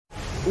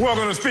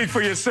Welcome to Speak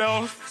for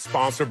Yourself,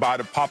 sponsored by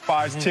the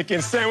Popeyes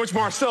Chicken Sandwich.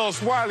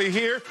 Marcellus Wiley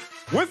here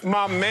with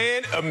my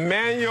man,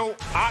 Emmanuel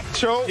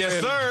Acho.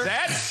 Yes, sir.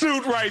 That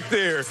suit right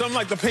there. Something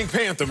like the Pink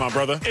Panther, my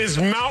brother. Is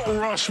Mount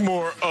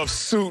Rushmore of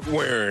suit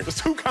wearing.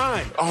 It's too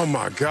kind. Oh,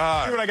 my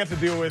God. See what I got to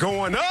deal with.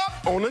 Going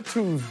up on a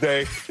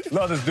Tuesday.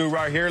 Love this dude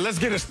right here. Let's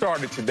get it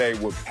started today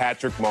with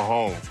Patrick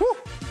Mahomes. Woo.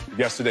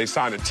 Yesterday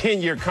signed a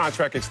 10-year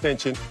contract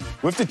extension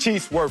with the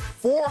Chiefs worth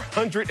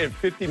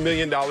 $450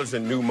 million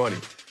in new money,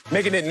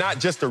 making it not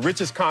just the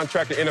richest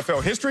contract in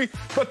NFL history,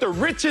 but the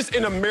richest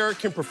in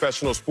American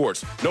professional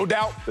sports. No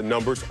doubt, the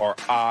numbers are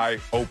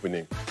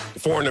eye-opening. The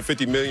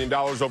 $450 million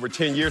over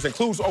 10 years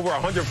includes over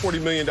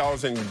 $140 million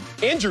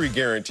in injury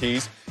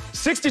guarantees,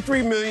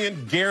 $63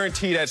 million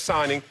guaranteed at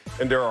signing,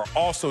 and there are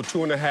also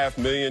 $2.5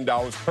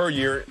 million per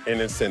year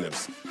in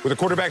incentives. With a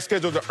quarterback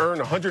scheduled to earn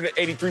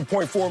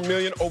 $183.4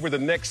 million over the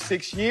next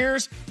 6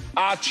 years,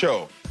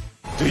 Acho,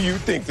 do you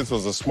think this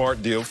was a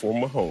smart deal for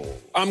Mahomes?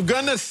 I'm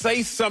going to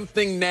say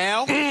something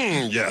now.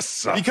 Yes,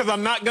 sir. Because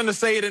I'm not going to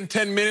say it in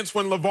 10 minutes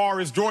when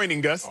LeVar is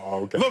joining us.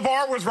 Oh, okay.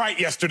 LeVar was right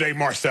yesterday,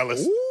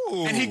 Marcellus.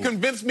 Ooh. And he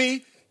convinced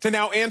me to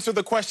now answer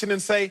the question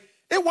and say,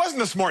 it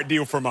wasn't a smart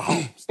deal for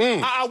Mahomes.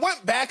 I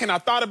went back and I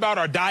thought about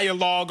our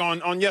dialogue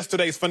on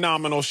yesterday's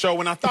phenomenal show,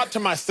 and I thought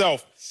to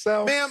myself,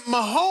 man,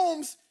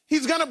 Mahomes,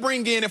 he's going to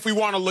bring in, if we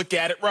want to look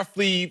at it,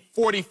 roughly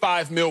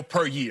 $45 million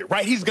per year,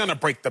 right? He's going to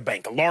break the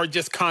bank,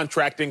 largest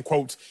contract, in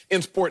quotes,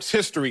 in sports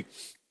history.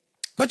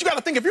 But you got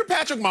to think, if you're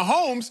Patrick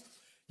Mahomes,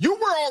 you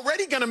were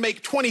already going to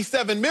make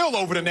 $27 million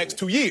over the next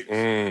 2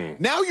 years.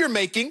 Now you're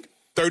making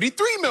 $33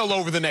 million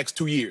over the next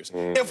 2 years.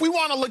 If we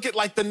want to look at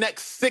like the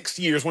next 6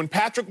 years, when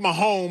Patrick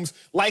Mahomes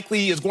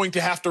likely is going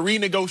to have to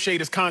renegotiate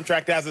his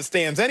contract as it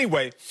stands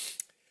anyway,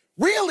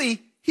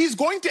 really, he's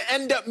going to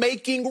end up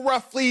making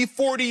roughly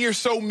 40 or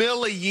so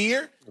mil a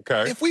year.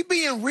 Okay. If we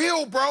being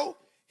real, bro,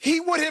 he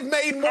would have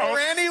made more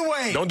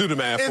anyway. Don't do the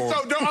math for him.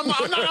 So I'm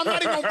not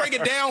even going to break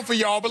it down for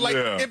y'all, but like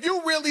if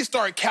you really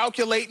start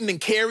calculating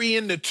and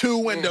carrying the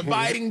two and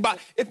dividing by,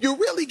 if you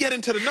really get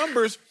into the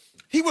numbers,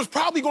 he was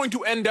probably going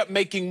to end up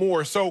making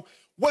more. So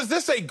was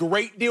this a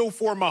great deal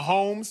for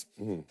Mahomes?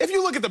 If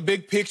you look at the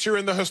big picture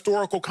in the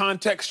historical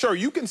context, sure,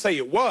 you can say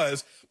it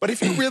was. But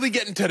if you really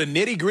get into the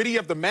nitty-gritty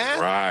of the math,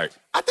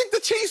 I think the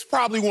Chiefs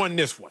probably won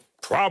this one.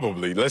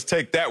 Probably. Let's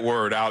take that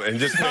word out and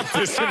just make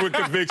this with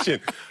conviction.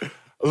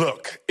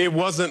 Look, it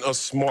wasn't a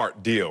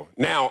smart deal.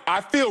 Now, I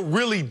feel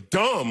really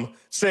dumb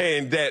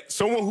saying that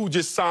someone who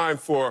just signed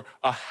for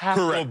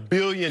 $500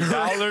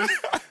 million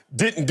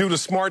didn't do the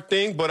smart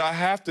thing, but I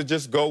have to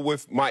just go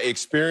with my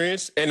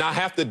experience, and I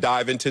have to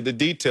dive into the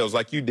details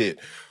like you did.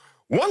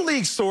 One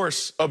league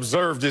source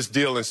observed this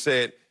deal and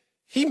said,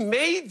 he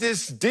made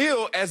this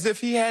deal as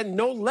if he had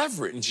no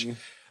leverage.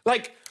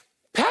 Like,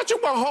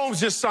 Patrick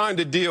Mahomes just signed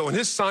a deal, and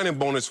his signing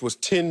bonus was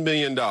 $10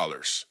 million.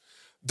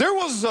 There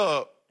was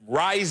a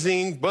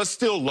rising, but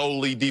still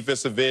lowly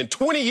defensive end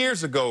 20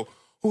 years ago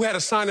who had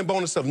a signing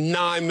bonus of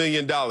 $9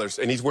 million,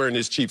 and he's wearing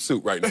this cheap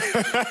suit right now.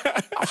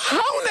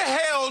 How in the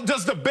hell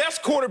does the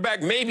best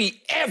quarterback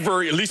maybe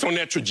ever, at least on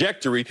that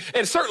trajectory,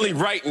 and certainly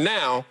right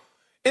now,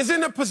 is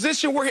in a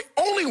position where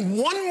only $1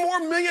 more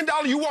million,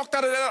 you walked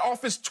out of that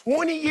office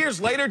 20 years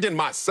later than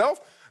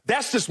myself?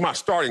 That's just my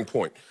starting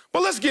point.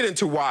 But let's get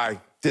into why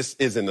this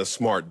isn't a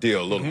smart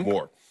deal a little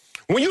more.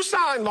 When you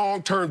sign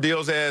long-term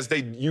deals as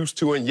they used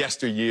to in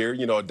yesteryear,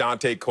 you know,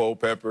 Dante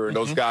Culpepper and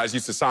those guys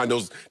used to sign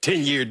those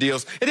 10-year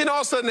deals, and then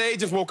all of a sudden the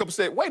agents woke up and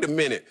said, wait a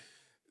minute,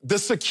 the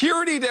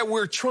security that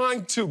we're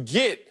trying to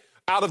get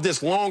out of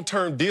this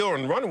long-term deal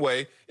and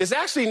runway is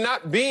actually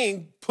not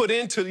being put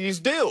into these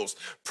deals.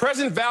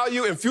 Present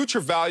value and future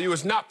value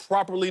is not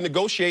properly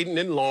negotiating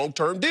in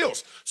long-term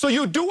deals. So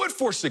you do it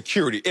for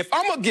security. If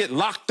I'm going to get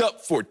locked up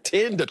for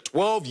 10 to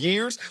 12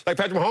 years, like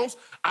Patrick Mahomes,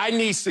 I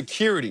need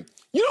security.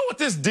 You know what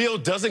this deal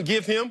doesn't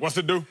give him? What's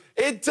it do?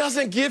 It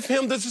doesn't give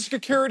him the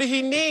security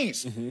he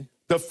needs.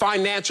 The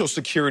financial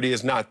security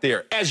is not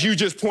there. As you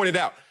just pointed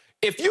out,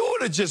 if you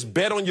would have just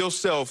bet on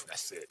yourself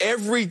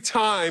every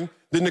time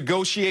the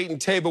negotiating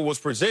table was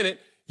presented,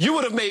 you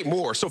would have made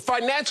more. So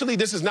financially,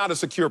 this is not a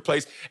secure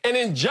place. And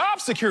in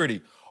job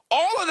security,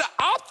 all of the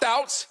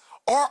opt-outs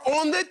are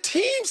on the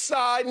team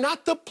side,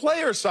 not the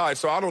player side.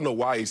 So I don't know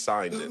why he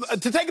signed this.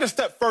 To take it a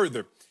step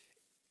further,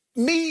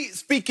 me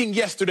speaking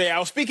yesterday, I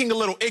was speaking a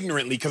little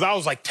ignorantly because I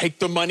was like, take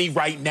the money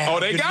right now. Oh,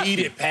 they got need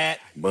it, Pat.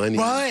 Money.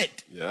 But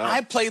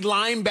I played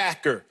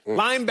linebacker.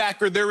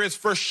 Linebacker, there is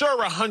for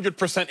sure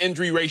 100%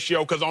 injury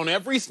ratio because on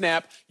every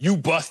snap, you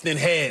busting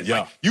heads.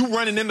 Like, you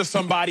running into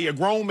somebody, a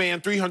grown man,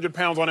 300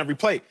 pounds on every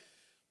play.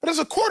 But as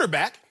a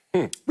quarterback,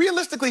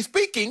 realistically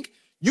speaking,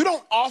 you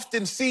don't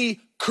often see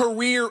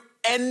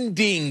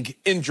career-ending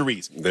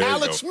injuries.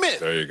 Alex Smith,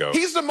 there you go.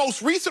 He's the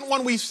most recent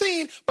one we've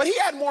seen, but he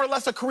had more or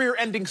less a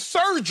career-ending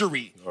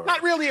surgery,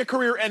 not really a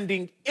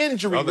career-ending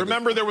injury.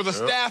 Remember, there was a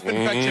staph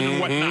infection and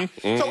whatnot.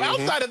 So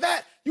outside of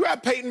that, you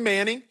have Peyton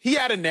Manning. He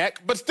had a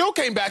neck, but still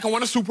came back and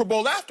won a Super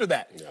Bowl after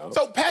that. No.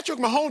 So Patrick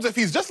Mahomes, if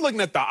he's just looking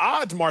at the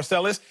odds,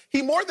 Marcellus,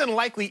 he more than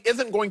likely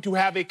isn't going to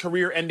have a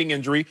career-ending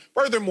injury.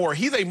 Furthermore,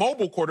 he's a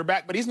mobile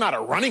quarterback, but he's not a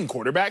running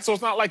quarterback, so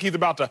it's not like he's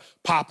about to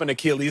pop an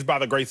Achilles by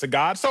the grace of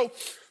God. So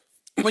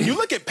when you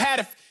look at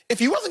Pat, if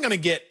he wasn't going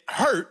to get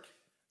hurt,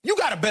 you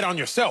got to bet on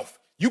yourself.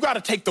 You got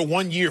to take the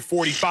 1 year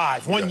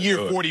 45, 1 year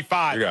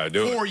 45, you gotta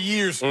do 4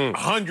 years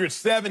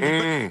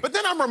 170. But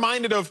then I'm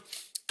reminded of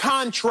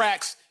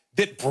contracts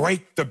that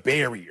break the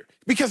barrier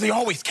because they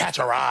always catch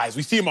our eyes.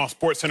 We see them on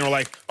SportsCenter,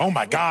 like, oh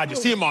my God. You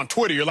see them on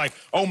Twitter, you're like,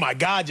 oh my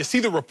God. You see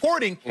the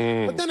reporting.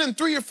 But then in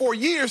 3 or 4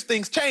 years,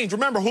 things change.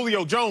 Remember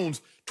Julio Jones,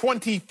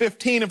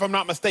 2015, if I'm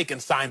not mistaken,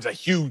 signs a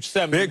huge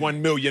 $71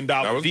 million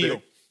deal. Big.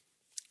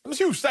 It was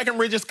huge, second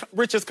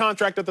richest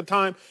contract at the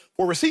time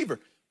for a receiver.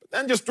 But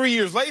then just 3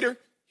 years later,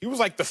 he was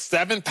like the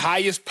 7th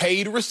highest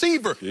paid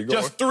receiver.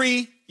 Just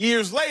 3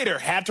 years later,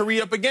 had to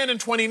re-up again in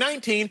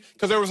 2019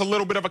 because there was a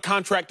little bit of a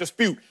contract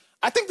dispute.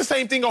 I think the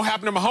same thing gonna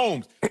happen to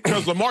Mahomes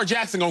because Lamar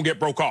Jackson gonna get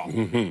broke off.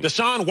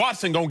 Deshaun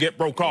Watson gonna get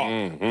broke off.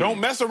 Don't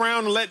mess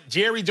around and let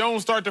Jerry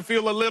Jones start to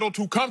feel a little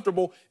too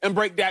comfortable and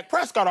break Dak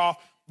Prescott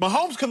off.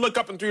 Mahomes could look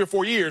up in 3 or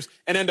 4 years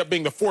and end up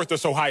being the 4th or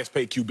so highest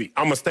paid QB.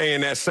 I'm going to stay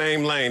in that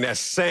same lane, that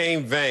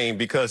same vein,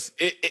 because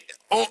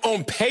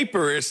on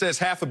paper it says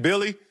half a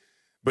billion.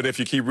 But if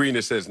you keep reading,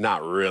 it says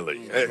not really.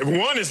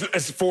 One is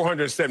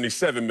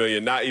 $477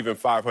 million, not even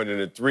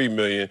 $503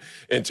 million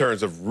in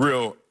terms of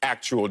real,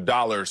 actual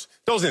dollars.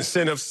 Those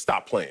incentives,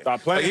 stop playing.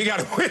 Stop playing. Like, you got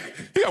to win.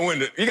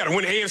 You got to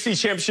win the AFC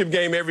Championship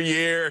game every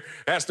year.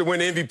 Has to win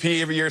the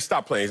MVP every year.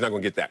 Stop playing. He's not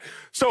going to get that.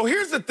 So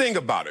here's the thing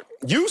about it.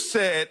 You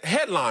said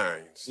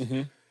headlines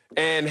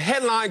and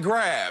headline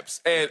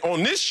grabs. And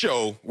on this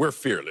show, we're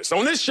fearless.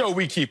 On this show,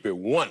 we keep it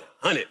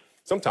 100,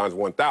 sometimes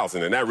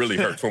 1,000, and that really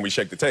hurts when we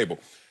shake the table.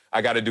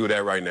 I got to do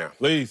that right now.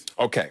 Please.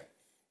 Okay.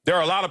 There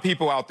are a lot of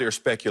people out there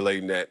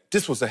speculating that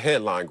this was a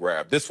headline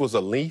grab. This was a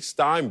Lee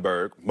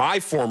Steinberg, my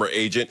former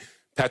agent,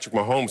 Patrick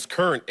Mahomes'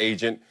 current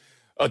agent,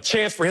 a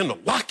chance for him to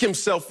lock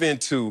himself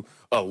into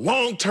a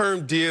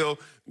long-term deal,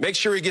 make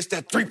sure he gets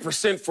that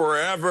 3%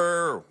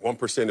 forever, or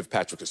 1% if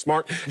Patrick is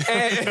smart,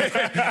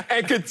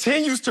 and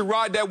continues to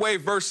ride that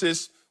wave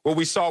versus well,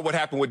 we saw what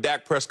happened with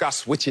Dak Prescott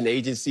switching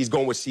agencies,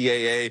 going with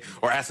CAA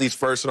or Athletes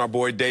First, and our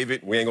boy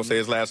David. We ain't going to say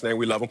his last name.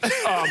 We love him.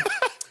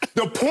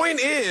 The point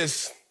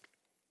is,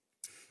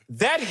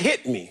 that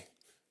hit me,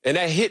 and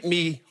that hit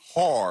me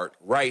hard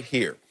right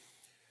here.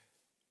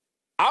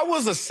 I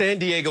was a San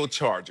Diego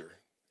Charger,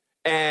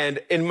 and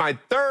in my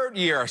 3rd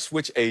year, I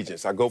switched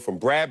agents. I go from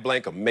Brad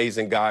Blank,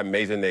 amazing guy,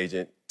 amazing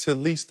agent, to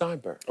Lee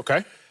Steinberg.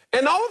 Okay.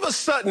 And all of a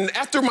sudden,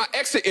 after my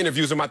exit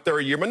interviews in my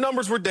 3rd year, my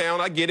numbers were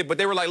down, I get it, but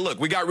they were like, look,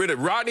 we got rid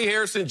of Rodney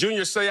Harrison,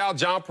 Junior Seau,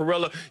 John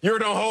Perella. You're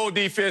the whole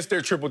defense,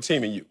 they're triple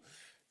teaming you.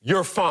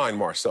 You're fine,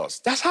 Marcellus.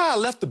 That's how I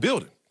left the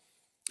building.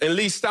 And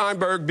Lee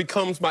Steinberg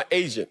becomes my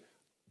agent.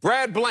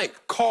 Brad Blank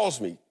calls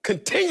me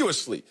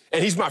continuously,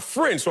 and he's my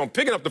friend, so I'm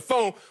picking up the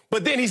phone,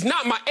 but then he's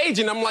not my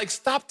agent. I'm like,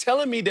 stop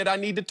telling me that I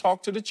need to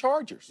talk to the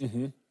Chargers.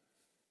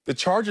 The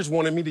Chargers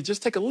wanted me to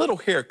just take a little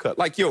haircut,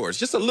 like yours,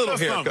 just a little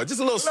haircut, just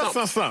a little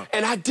something.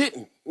 And I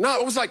didn't. No,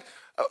 it was like,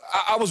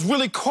 I was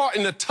really caught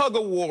in the tug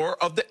of war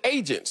of the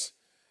agents.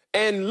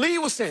 And Lee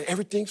was saying,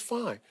 everything's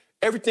fine,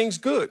 everything's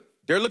good.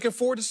 They're looking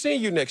forward to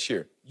seeing you next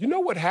year. You know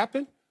what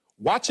happened?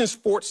 Watching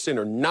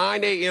SportsCenter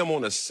 9 a.m.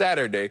 on a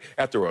Saturday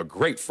after a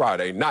great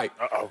Friday night.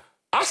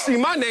 I see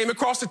my name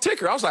across the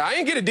ticker. I was like, I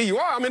ain't get a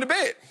DUI. I'm in the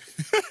bed.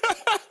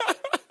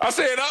 I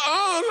said,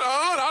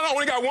 I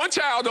only got one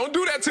child. Don't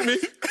do that to me.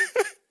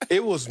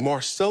 It was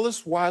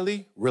Marcellus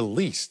Wiley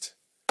released.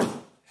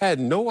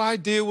 Had no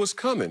idea what's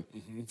coming.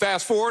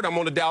 Fast forward, I'm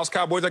on the Dallas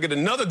Cowboys. I get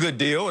another good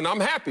deal, and I'm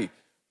happy.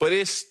 But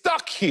it's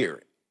stuck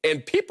here.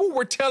 And people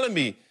were telling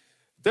me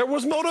there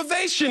was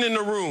motivation in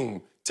the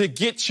room to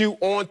get you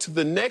on to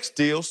the next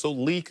deal so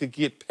Lee could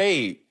get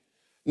paid.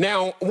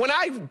 Now, when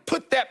I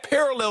put that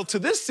parallel to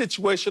this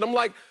situation, I'm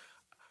like,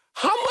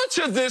 how much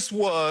of this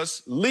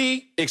was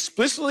Lee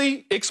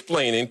explicitly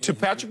explaining to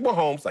Patrick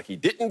Mahomes, like he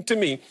didn't to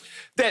me,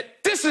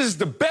 that this is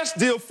the best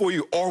deal for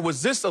you, or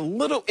was this a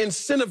little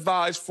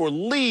incentivized for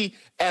Lee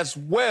as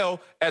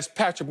well as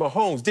Patrick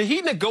Mahomes? Did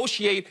he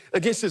negotiate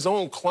against his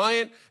own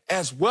client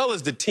as well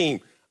as the team?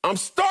 I'm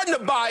starting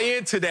to buy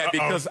into that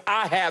because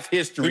I have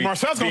history.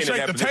 Marcel's going to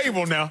shake the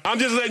table now. I'm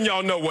just letting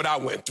y'all know what I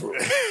went through.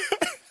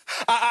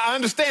 I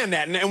understand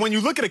that. And when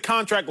you look at a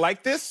contract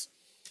like this,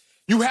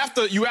 you have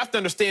to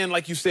understand,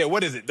 like you said,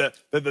 what is it?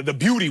 The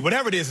beauty,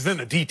 whatever it is in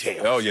the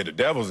details. Oh, yeah, the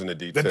devil's in the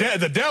details.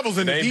 The devil's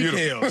in the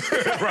details.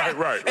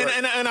 Right.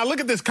 And I look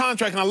at this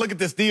contract and I look at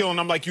this deal and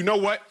I'm like, you know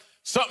what?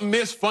 Something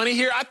is funny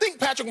here. I think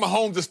Patrick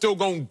Mahomes is still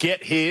going to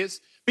get his.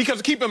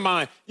 Because keep in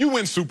mind, you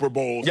win Super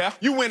Bowls,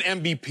 you win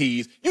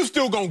MVPs, you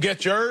still gonna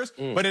get yours,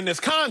 but in this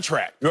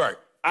contract,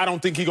 I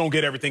don't think he's gonna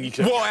get everything he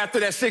should. Well,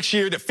 after that 6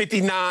 year, the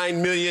 $59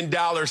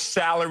 million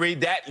salary,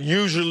 that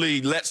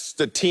usually lets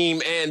the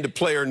team and the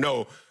player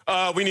know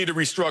we need to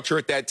restructure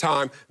at that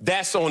time.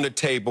 That's on the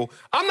table.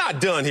 I'm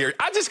not done here.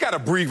 I just gotta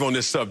breathe on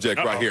this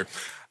subject right here.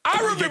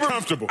 I remember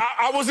comfortable.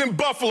 I was in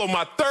Buffalo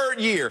my 3rd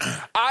year.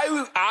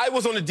 I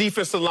was on the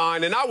defensive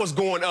line, and I was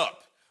going up.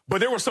 But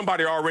there was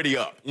somebody already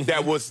up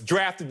that was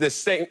drafted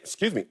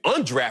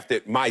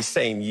undrafted my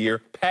same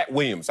year, Pat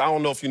Williams. I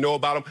don't know if you know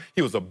about him.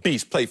 He was a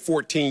beast, played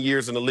 14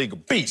 years in the league, a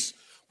beast.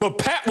 But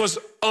Pat was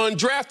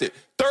undrafted.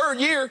 3rd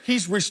year,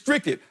 he's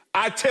restricted.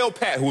 I tell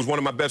Pat, who was one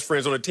of my best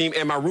friends on the team,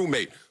 and my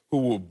roommate, who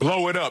will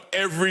blow it up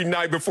every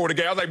night before the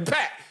game. I was like,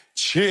 Pat,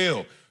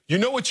 chill. You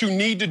know what you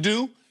need to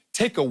do?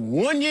 Take a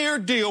 1-year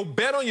deal,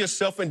 bet on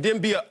yourself, and then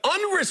be an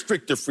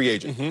unrestricted free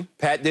agent.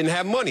 Pat didn't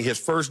have money. His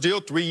first deal,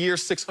 3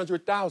 years,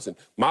 $600,000.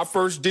 My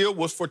first deal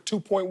was for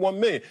 $2.1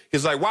 million.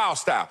 He's like, wow,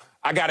 style,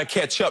 I got to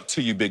catch up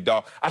to you, big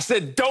dog. I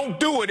said, don't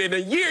do it. In a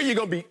year, you're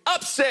going to be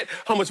upset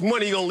how much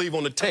money you're going to leave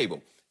on the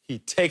table. He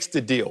takes the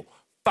deal.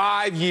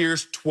 5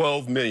 years,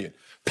 $12 million.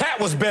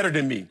 Pat was better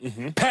than me.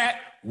 Pat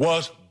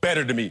was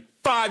better than me.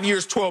 5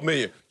 years, $12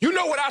 million. You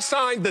know what I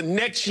signed the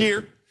next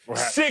year?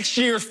 6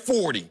 years,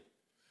 $40.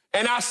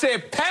 And I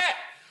said, Pat,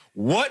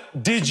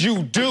 what did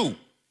you do?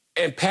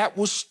 And Pat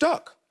was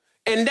stuck.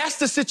 And that's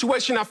the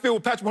situation I feel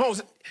with Patrick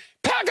Mahomes.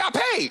 Pat got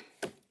paid.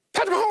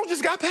 Patrick Mahomes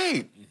just got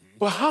paid.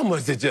 But how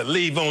much did you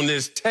leave on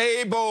this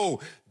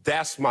table?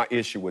 That's my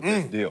issue with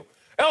this deal.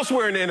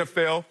 Elsewhere in the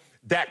NFL,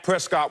 Dak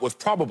Prescott was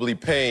probably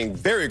paying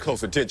very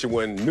close attention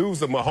when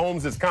news of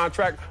Mahomes'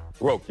 contract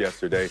broke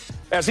yesterday.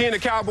 As he and the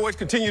Cowboys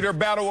continue their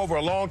battle over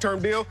a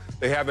long-term deal,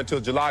 they have until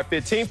July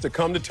 15th to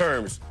come to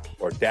terms,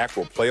 or Dak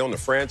will play on the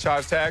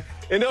franchise tag,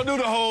 and they'll do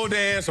the whole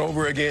dance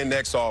over again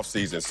next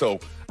offseason. So,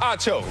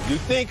 Acho, you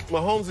think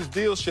Mahomes'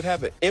 deal should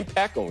have an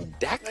impact on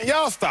Dak? Man,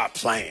 y'all stop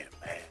playing,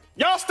 man.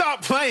 Y'all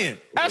stop playing.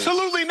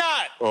 Absolutely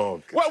not. Oh,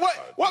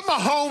 what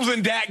Mahomes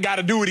and Dak got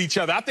to do with each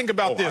other? I think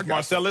about this,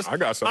 Marcellus. I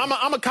got something.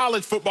 I'm a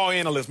college football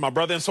analyst, my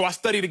brother, and so I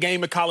study the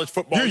game of college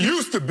football. You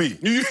used to be.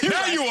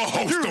 Now you a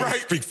host. You're Don't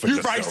right. speak for You're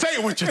yourself. right. Say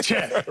it with your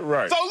chest.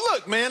 Right. So,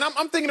 look, man,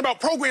 I'm thinking about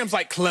programs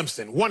like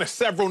Clemson, won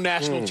several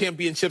national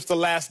championships the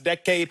last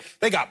decade.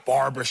 They got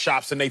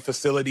barbershops in their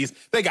facilities.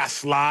 They got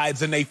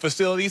slides in their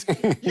facilities.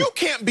 You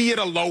can't be at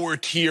a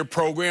lower-tier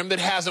program that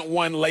hasn't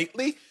won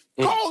lately.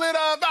 Call it,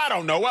 I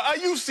don't know, a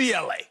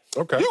UCLA.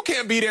 Okay. You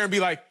can't be there and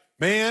be like,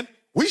 man,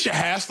 we should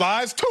have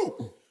slides,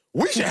 too.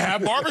 We should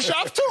have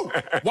barbershops, too.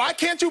 Why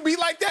can't you be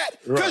like that?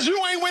 Because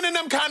you ain't winning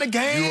them kind of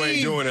games. You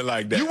ain't doing it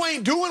like that. You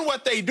ain't doing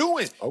what they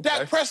doing. Okay.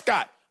 Dak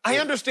Prescott, I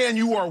understand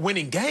you are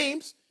winning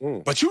games,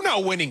 but you're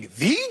not winning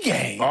the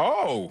game.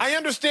 Oh. I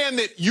understand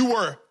that you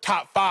were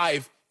top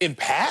 5 in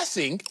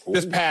passing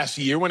this past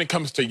year when it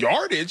comes to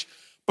yardage,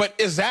 but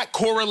is that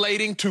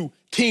correlating to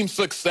team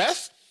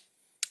success?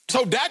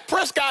 So Dak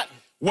Prescott,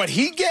 what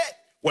he get,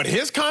 what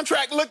his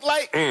contract looked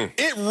like,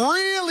 it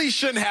really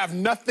shouldn't have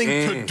nothing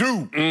to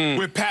do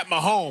with Pat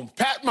Mahomes.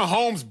 Pat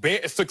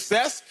Mahomes'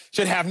 success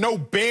should have no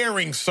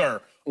bearing,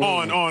 sir,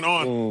 on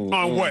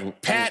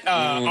what Pat,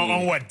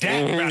 on what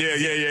Dak.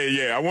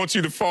 Yeah. I want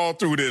you to fall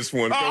through this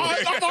one.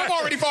 I'm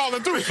already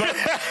falling through, sir.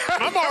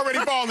 I'm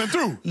already falling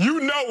through.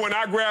 You know when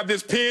I grab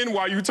this pen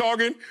while you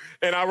talking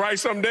and I write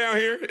something down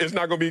here, it's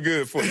not going to be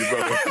good for you,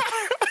 brother.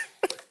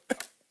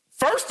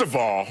 First of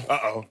all,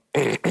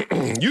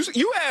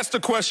 you asked the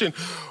question,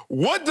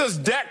 what does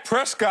Dak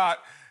Prescott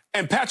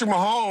and Patrick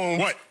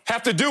Mahomes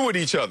have to do with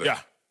each other? Yeah.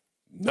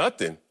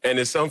 Nothing. And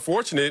it's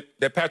unfortunate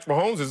that Patrick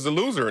Mahomes is the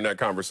loser in that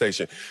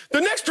conversation.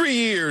 The next 3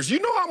 years, you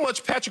know how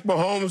much Patrick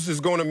Mahomes is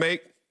going to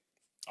make?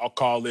 I'll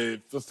call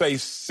it, let's say,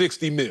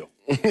 60 mil.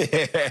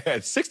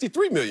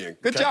 63 million.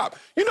 Good job.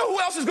 You know who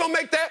else is going to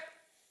make that?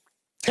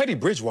 Teddy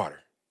Bridgewater.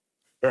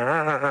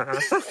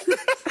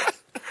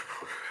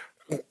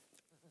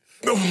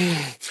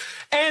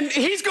 And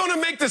he's going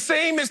to make the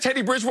same as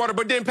Teddy Bridgewater,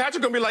 but then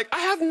Patrick going to be like, I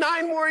have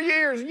 9 more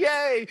years,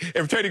 yay.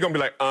 And Teddy going to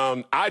be like,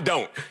 I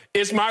don't.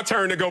 It's my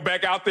turn to go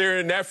back out there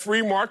in that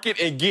free market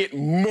and get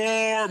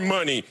more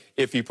money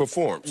if he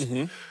performs.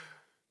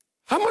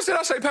 How much did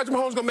I say Patrick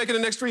Mahomes going to make in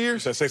the next 3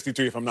 years? So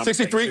 63, if I'm not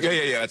 63?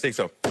 mistaken. Yeah, I think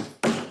so.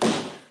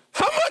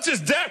 How much is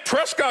Dak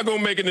Prescott going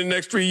to make in the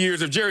next 3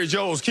 years if Jerry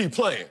Jones keep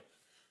playing?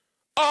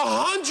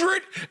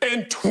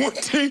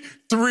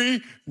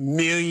 $123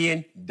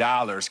 million. Keep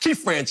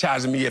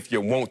franchising me if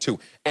you want to.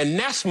 And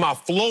that's my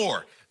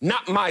floor,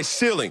 not my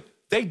ceiling.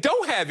 They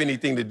don't have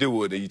anything to do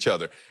with each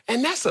other.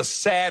 And that's a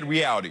sad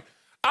reality.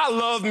 I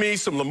love me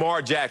some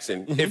Lamar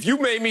Jackson. If you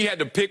made me had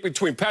to pick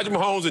between Patrick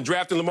Mahomes and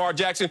drafting Lamar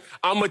Jackson,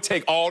 I'm going to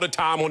take all the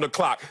time on the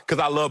clock because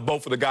I love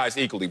both of the guys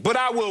equally. But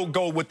I will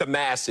go with the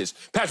masses.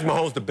 Patrick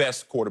Mahomes, the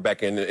best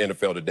quarterback in the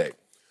NFL today.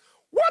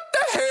 What the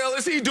hell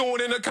is he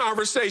doing in a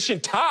conversation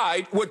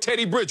tied with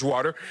Teddy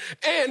Bridgewater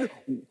and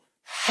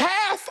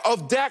half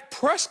of Dak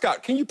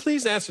Prescott? Can you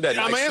please answer that?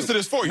 I'm going to answer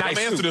this for you. I'm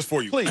going to answer this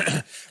for you. Please.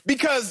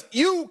 Because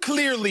you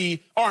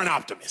clearly are an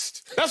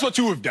optimist. That's what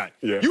you have done.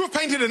 Yeah. You have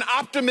painted an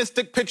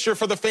optimistic picture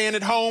for the fan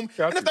at home.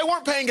 And if they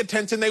weren't paying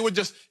attention, they would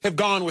just have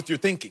gone with your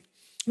thinking.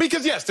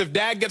 Because, yes, if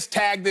Dak gets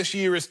tagged this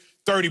year as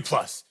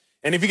 30-plus,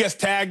 And if he gets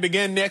tagged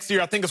again next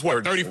year, I think it's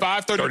what,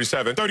 35,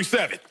 37.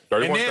 37.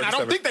 31, and then 37. I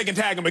don't think they can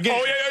tag him again.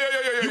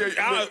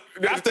 Oh,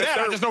 yeah. After that,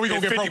 I just know we're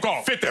going to get broke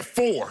off.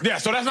 54. Yeah,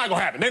 so that's not going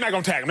to happen. They're not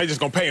going to tag him. They're just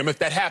going to pay him if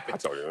that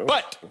happens.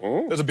 But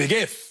there's a big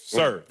if,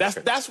 sir.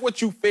 That's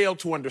what you fail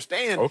to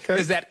understand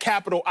is that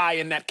capital I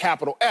and that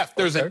capital F.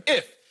 There's an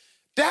if.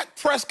 Dak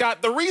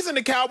Prescott, the reason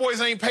the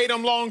Cowboys ain't paid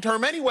him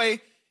long-term anyway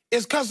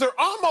is because they're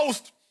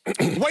almost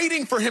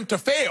waiting for him to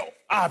fail,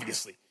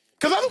 obviously.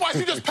 Because otherwise,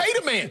 you just pay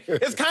the man.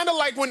 It's kind of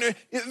like when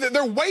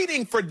they're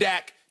waiting for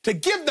Dak to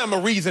give them a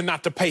reason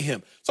not to pay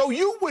him. So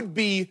you would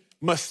be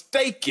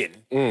mistaken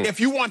if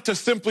you want to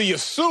simply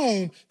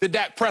assume that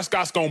Dak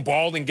Prescott's going to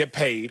ball and get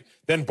paid,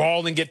 then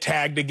ball and get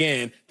tagged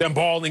again, then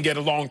ball and get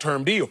a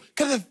long-term deal.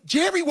 Because if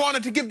Jerry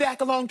wanted to give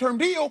Dak a long-term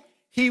deal,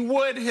 he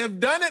would have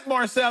done it,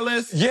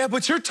 Marcellus. Yeah,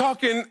 but you're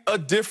talking a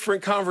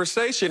different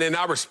conversation, and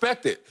I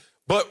respect it.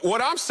 But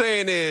what I'm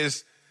saying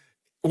is,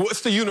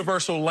 what's the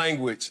universal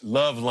language,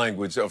 love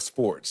language of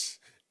sports,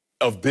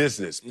 of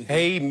business?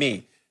 Pay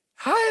me.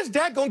 How is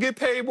Dak going to get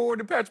paid more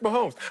than Patrick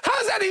Mahomes? How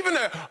is that even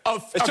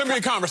it shouldn't be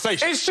a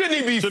conversation. It shouldn't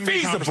even be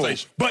feasible.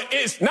 But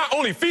it's not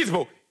only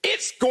feasible,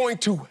 it's going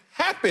to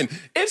happen.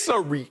 It's a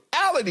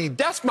reality.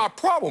 That's my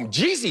problem.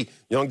 Jeezy,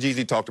 young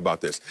Jeezy talked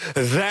about this.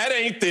 That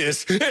ain't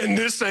this, and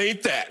this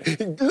ain't that.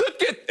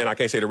 Look at, and I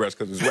can't say the rest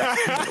because it's rap.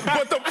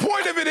 But the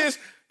point of it is,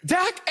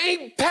 Dak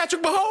ain't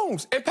Patrick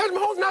Mahomes, and Patrick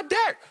Mahomes not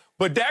Dak.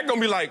 But Dak gonna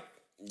be like,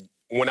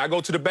 when I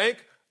go to the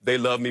bank, they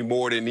love me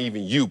more than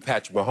even you,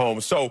 Patrick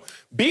Mahomes. So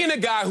being a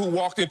guy who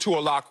walked into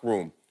a locker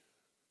room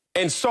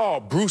and saw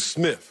Bruce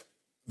Smith,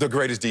 the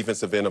greatest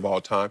defensive end of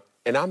all time,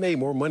 and I made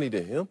more money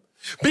than him.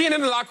 Being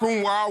in the locker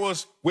room where I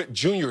was with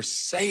Junior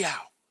Seau,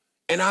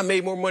 and I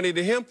made more money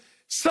than him.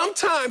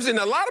 Sometimes, and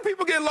a lot of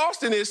people get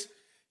lost in this,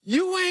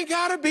 you ain't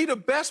gotta be the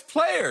best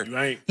player. You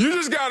ain't. You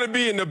just gotta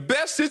be in the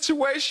best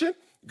situation,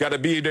 gotta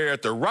be there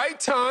at the right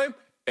time,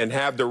 and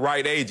have the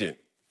right agent.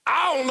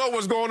 I don't know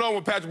what's going on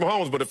with Patrick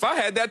Mahomes, but if I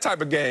had that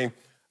type of game,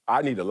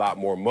 I need a lot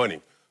more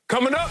money.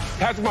 Coming up,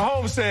 Patrick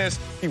Mahomes says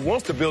he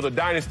wants to build a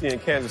dynasty in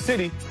Kansas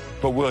City,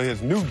 but will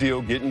his new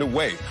deal get in the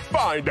way?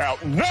 Find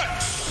out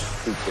next.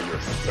 Speak for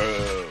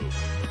yourself.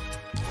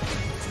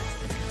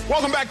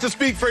 Welcome back to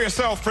Speak for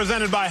Yourself,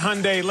 presented by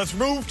Hyundai. Let's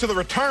move to the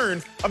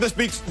return of this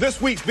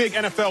week's big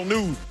NFL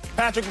news.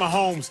 Patrick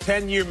Mahomes'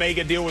 10-year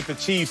mega deal with the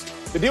Chiefs.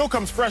 The deal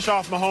comes fresh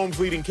off Mahomes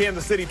leading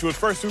Kansas City to his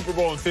first Super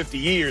Bowl in 50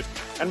 years.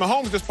 And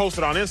Mahomes just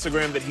posted on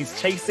Instagram that he's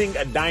chasing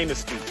a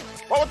dynasty.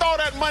 Well, with all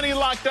that money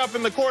locked up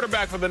in the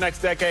quarterback for the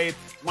next decade,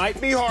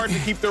 might be hard to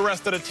keep the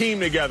rest of the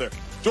team together.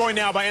 Joined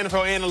now by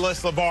NFL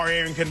analyst LeVar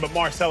Arrington, but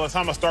Marcellus,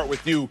 I'm going to start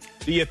with you.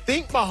 Do you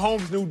think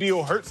Mahomes' new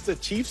deal hurts the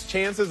Chiefs'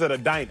 chances at a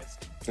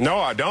dynasty? No,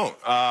 I don't.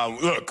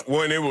 Look,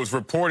 when it was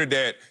reported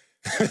that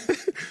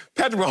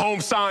Patrick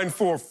Mahomes signed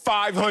for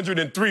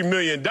 $503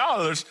 million,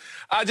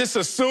 I just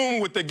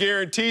assumed with the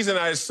guarantees and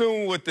I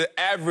assumed with the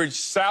average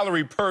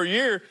salary per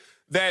year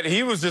that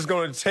he was just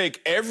going to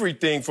take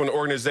everything from the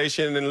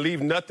organization and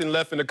leave nothing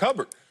left in the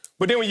cupboard.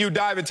 But then when you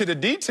dive into the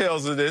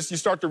details of this, you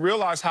start to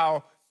realize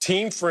how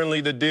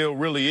team-friendly the deal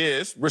really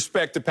is.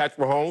 Respect to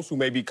Patrick Mahomes, who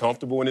may be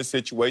comfortable in this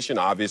situation,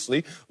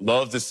 obviously,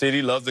 loves the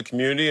city, loves the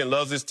community, and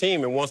loves his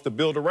team and wants to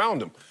build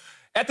around him.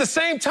 At the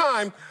same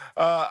time,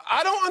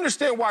 I don't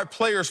understand why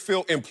players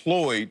feel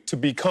employed to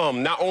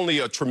become not only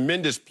a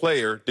tremendous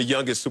player, the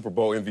youngest Super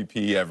Bowl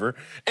MVP ever,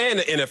 and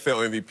an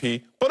NFL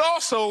MVP, but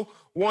also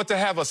want to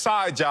have a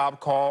side job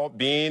called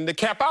being the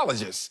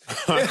capologist.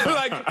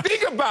 Like,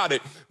 think about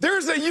it.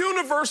 There's a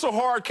universal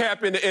hard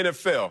cap in the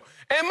NFL.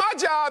 And my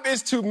job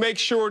is to make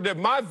sure that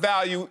my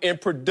value in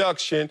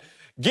production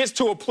gets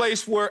to a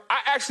place where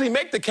I actually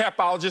make the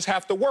capologist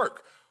have to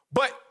work.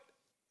 But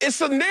it's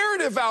a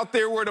narrative out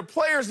there where the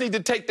players need to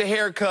take the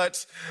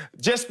haircuts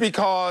just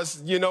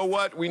because, you know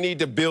what, we need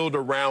to build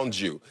around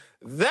you.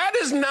 That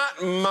is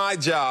not my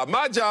job.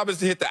 My job is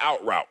to hit the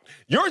out route.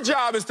 Your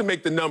job is to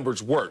make the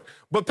numbers work.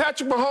 But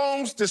Patrick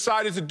Mahomes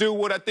decided to do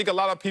what I think a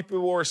lot of people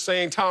were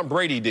saying Tom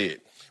Brady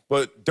did.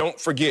 But don't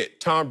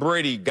forget, Tom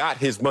Brady got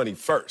his money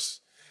first.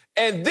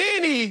 And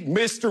then he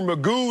Mr.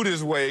 Magooed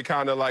his way,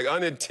 kind of like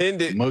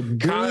unintended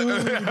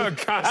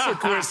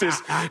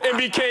consequences, and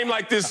became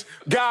like this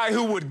guy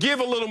who would give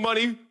a little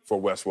money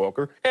for Wes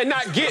Welker and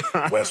not get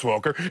Wes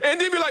Welker. And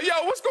then be like,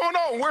 yo, what's going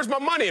on? Where's my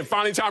money? And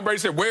finally Tom Brady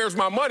said, where's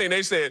my money? And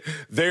they said,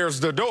 there's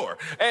the door.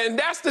 And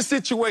that's the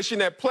situation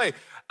at play.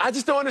 I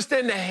just don't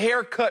understand the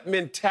haircut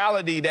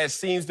mentality that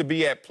seems to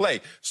be at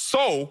play.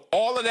 So,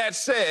 all of that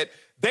said,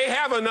 they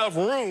have enough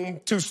room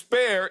to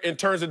spare in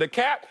terms of the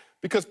cap,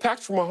 because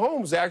Patrick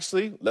Mahomes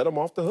actually let him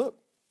off the hook.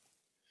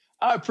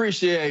 I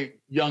appreciate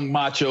young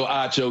Macho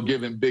Acho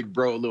giving Big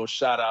Bro a little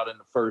shout out in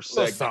the first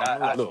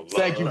segment.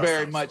 Thank you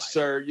very much,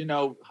 sir. You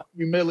know,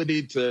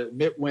 humility to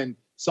admit when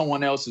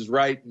someone else is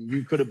right and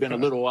you could have been a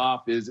little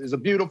off is a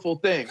beautiful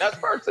thing. That's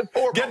first and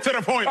foremost. Get to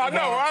the point. I know,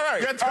 all right.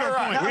 Get to the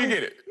point. We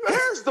get it.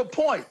 Here's the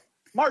point.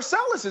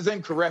 Marcellus is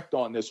incorrect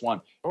on this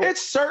one. It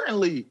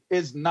certainly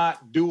is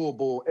not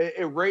doable.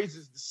 It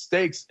raises the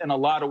stakes in a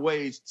lot of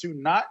ways to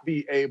not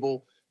be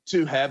able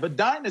to have a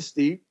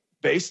dynasty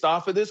based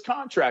off of this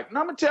contract. And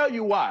I'm going to tell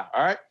you why,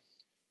 all right?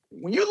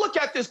 When you look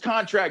at this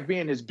contract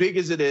being as big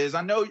as it is,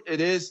 I know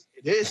it is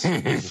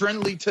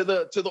friendly to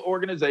the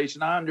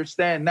organization. I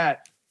understand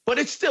that. But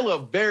it's still a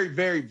very,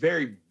 very,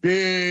 very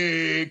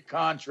big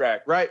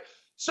contract, right?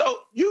 So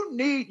you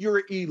need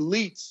your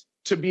elites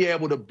to be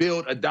able to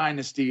build a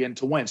dynasty and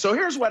to win. So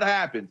here's what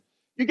happens.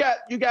 You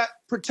got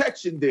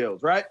protection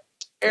deals, right?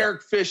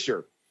 Eric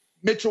Fisher,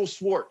 Mitchell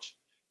Schwartz.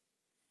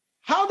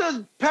 How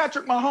does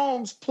Patrick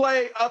Mahomes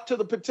play up to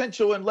the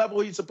potential and level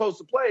he's supposed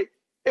to play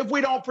if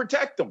we don't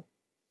protect him?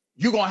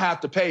 You're going to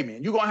have to pay me.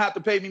 And you're going to have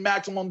to pay me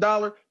maximum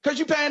dollar because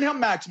you're paying him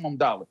maximum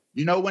dollar.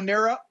 You know when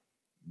they're up?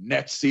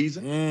 Next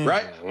season,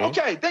 right?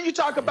 Okay, then you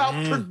talk about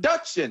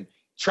production.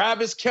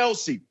 Travis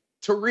Kelce,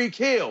 Tyreek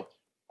Hill.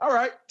 All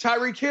right,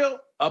 Tyreek Hill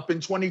up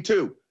in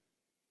 22.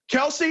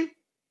 Kelce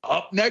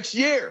up next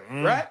year,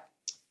 right?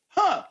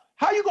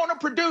 How you going to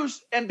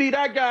produce and be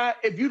that guy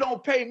if you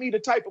don't pay me the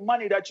type of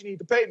money that you need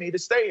to pay me to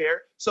stay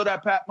here so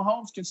that Pat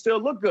Mahomes can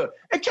still look good?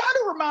 It kind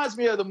of reminds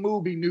me of the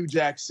movie New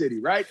Jack City,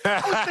 right?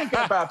 I was thinking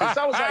about this.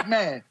 I was like,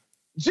 man,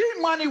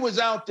 G-Money was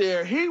out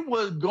there. He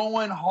was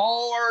going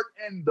hard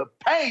in the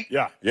paint.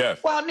 Yeah, yes.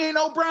 While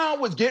Nino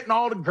Brown was getting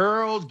all the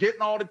girls,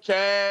 getting all the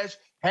cash,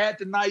 had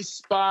the nice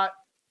spot.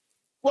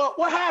 Well,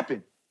 what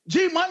happened?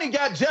 G-Money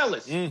got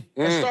jealous and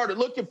started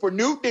looking for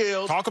new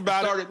deals.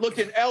 Started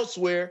looking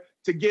elsewhere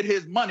to get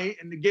his money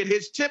and to get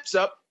his chips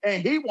up,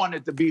 and he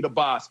wanted to be the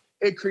boss.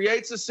 It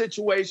creates a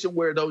situation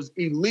where those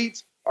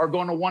elites are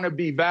going to want to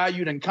be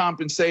valued and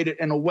compensated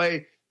in a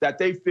way that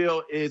they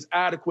feel is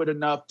adequate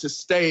enough to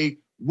stay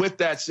with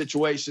that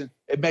situation.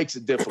 It makes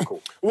it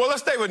difficult. Well,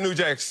 let's stay with New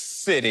Jack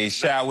City,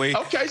 shall we?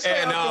 Okay,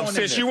 and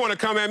since you want to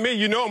come at me,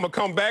 you know I'm going to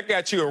come back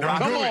at you.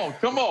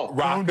 Come on.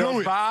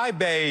 Rock-a-bye,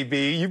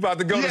 baby. You about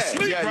to go to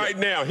sleep right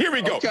now. Here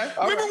we go. Okay,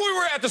 Remember we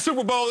were at the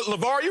Super Bowl,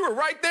 LeVar? You were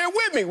right there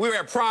with me. We were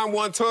at Prime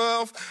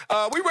 112.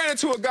 We ran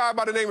into a guy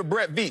by the name of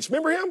Brett Veach.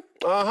 Remember him?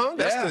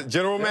 That's the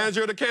general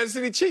manager of the Kansas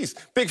City Chiefs.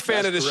 Big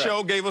fan of the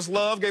show. Gave us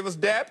love, gave us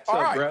dap.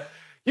 All right. Brett?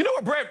 You know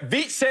what Brett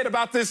Veach said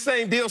about this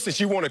same deal?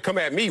 Since you want to come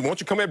at me, won't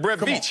you come at Brett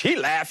Veach? He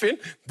laughing.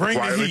 Bring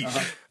the heat.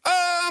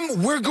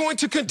 We're going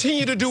to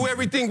continue to do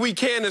everything we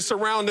can to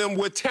surround them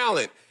with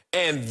talent.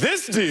 And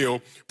this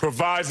deal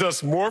provides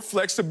us more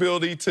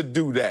flexibility to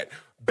do that.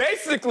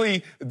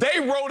 Basically,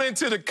 they wrote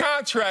into the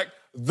contract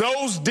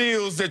those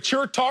deals that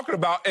you're talking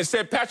about and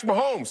said, Patrick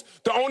Mahomes,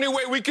 the only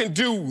way we can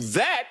do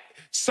that,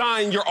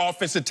 sign your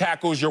offensive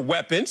tackles, your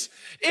weapons,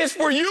 is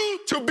for you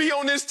to be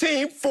on this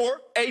team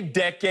for a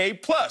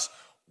decade plus.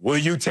 Will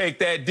you take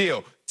that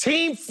deal?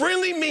 Team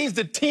friendly means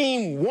the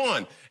team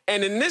won.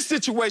 And in this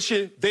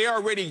situation, they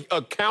already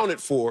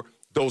accounted for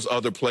those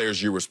other players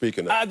you were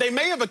speaking of. They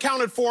may have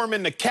accounted for them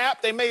in the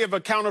cap. They may have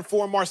accounted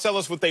for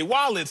Marcellus with their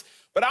wallets.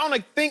 But I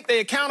don't think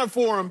they accounted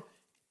for them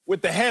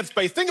with the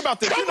headspace. Think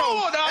about this.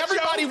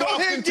 Everybody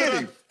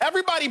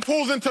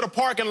pulls into the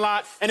parking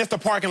lot, and it's the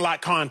parking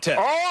lot contest.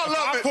 Oh, I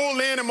love it. If I pull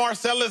in and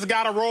Marcellus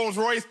got a Rolls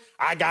Royce,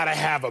 I got to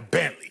have a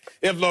Bentley.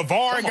 If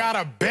LeVar got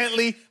a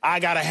Bentley, I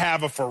got to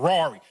have a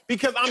Ferrari.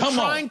 Because I'm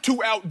trying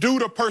to outdo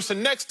the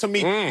person next to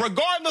me,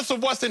 regardless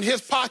of what's in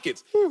his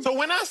pockets. So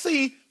when I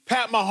see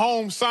Pat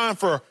Mahomes sign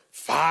for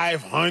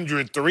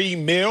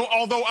 $503 million,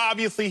 although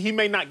obviously he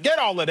may not get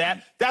all of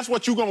that, that's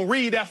what you're going to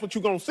read, that's what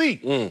you're going to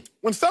see.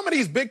 When some of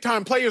these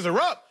big-time players are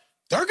up,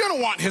 they're going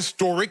to want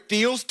historic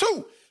deals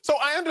too. So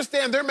I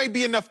understand there may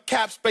be enough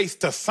cap space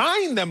to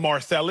sign them,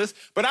 Marcellus,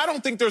 but I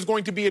don't think there's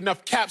going to be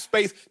enough cap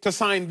space to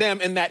sign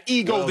them and that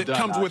ego that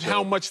comes with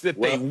how much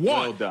that they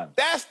want.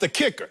 That's the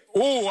kicker.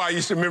 Oh, I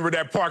used to remember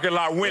that parking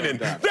lot winning.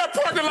 That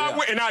parking lot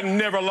winning. And I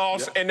never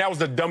lost, and that was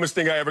the dumbest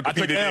thing I ever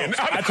competed in.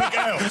 I took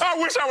L's. I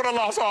wish I would have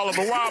lost all of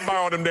them. Why buy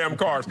all them damn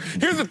cars?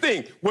 Here's the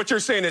thing. What you're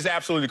saying is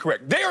absolutely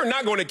correct. They are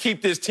not going to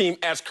keep this team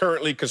as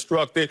currently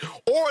constructed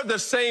or the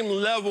same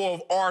level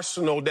of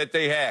arsenal that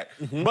they had.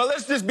 But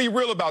let's just be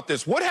real about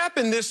this. What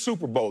happened this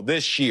Super Bowl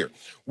this year?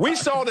 We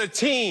saw the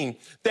team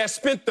that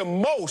spent the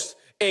most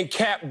in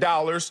cap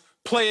dollars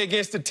play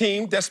against the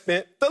team that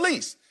spent the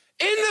least.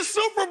 In the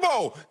Super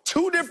Bowl,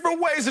 two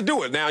different ways to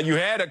do it. Now, you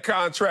had a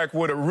contract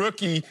with a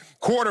rookie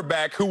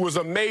quarterback who was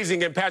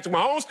amazing in Patrick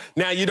Mahomes.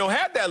 Now, you don't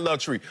have that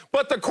luxury.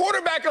 But the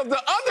quarterback of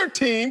the other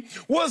team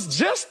was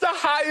just the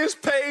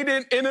highest paid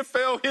in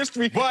NFL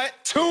history. But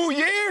 2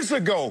 years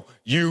ago,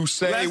 you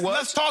say what?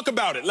 Let's talk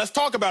about it. Let's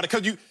talk about it,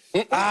 because you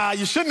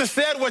shouldn't have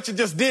said what you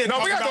just did. No,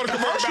 we got to go to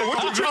commercial.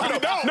 What you talking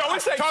about? No,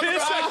 it's like 10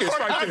 seconds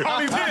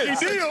right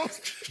there.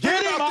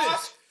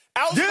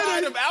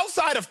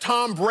 Outside of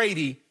Tom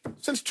Brady,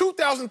 since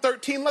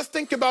 2013, let's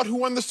think about who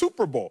won the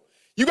Super Bowl.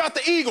 You got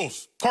the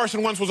Eagles.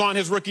 Carson Wentz was on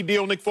his rookie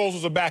deal. Nick Foles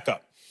was a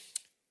backup.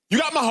 You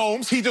got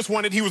Mahomes. He just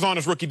won it. He was on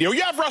his rookie deal.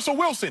 You have Russell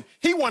Wilson.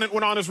 He won it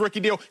when on his rookie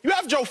deal. You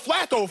have Joe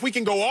Flacco, if we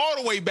can go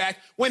all the way back,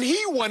 when he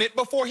won it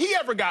before he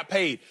ever got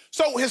paid.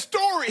 So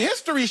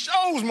history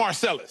shows,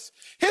 Marcellus.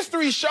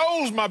 History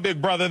shows, my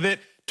big brother, that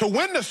to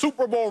win the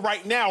Super Bowl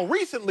right now,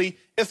 recently,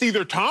 it's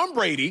either Tom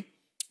Brady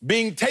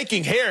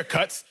taking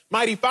haircuts,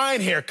 mighty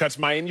fine haircuts,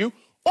 mind you,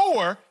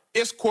 or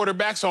it's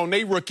quarterbacks on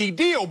their rookie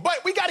deal.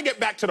 But we got to get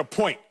back to the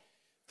point.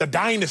 the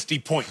dynasty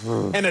point.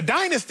 And the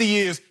dynasty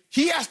is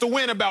he has to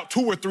win about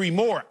 2 or 3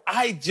 more.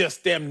 I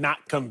just am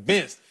not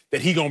convinced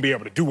that he gonna be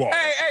able to do all that.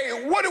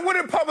 Hey, what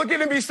did Public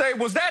Enemy say?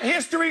 Was that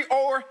history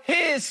or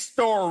his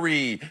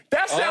story?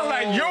 That sounds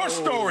like your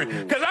story.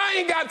 Because I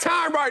ain't got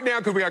time right now,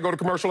 because we got to go to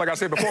commercial, like I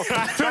said before,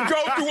 to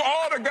go through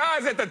all the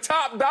guys at the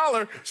top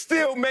dollar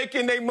still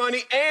making their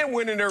money and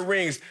winning their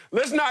rings.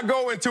 Let's not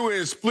go into it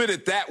and split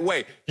it that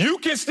way. You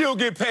can still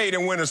get paid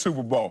and win a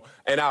Super Bowl,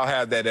 and I'll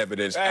have that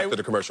evidence after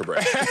the commercial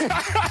break.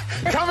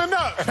 Coming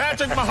up,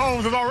 Patrick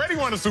Mahomes has already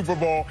won a Super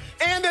Bowl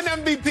and an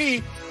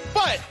MVP.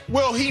 But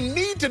will he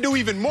need to do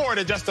even more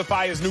to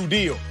justify his new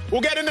deal?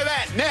 We'll get into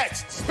that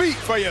next. Speak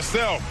for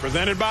Yourself,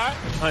 presented by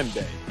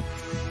Hyundai.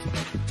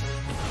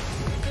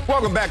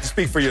 Welcome back to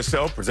Speak for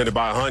Yourself, presented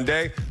by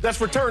Hyundai. Let's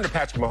return to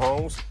Patrick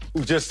Mahomes,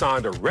 who just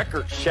signed a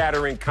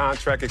record-shattering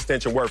contract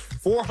extension worth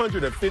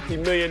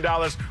 $450 million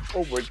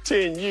over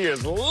 10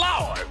 years.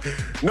 Lord!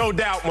 No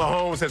doubt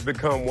Mahomes has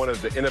become one of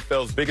the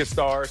NFL's biggest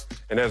stars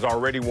and has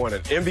already won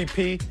an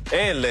MVP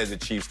and led the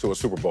Chiefs to a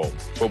Super Bowl.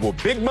 But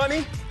with big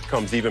money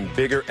comes even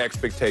bigger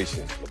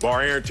expectations.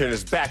 LeVar Arrington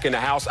is back in the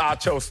house.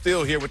 Acho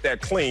still here with that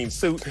clean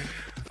suit.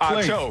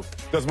 Acho,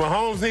 does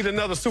Mahomes need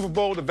another Super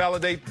Bowl to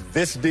validate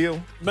this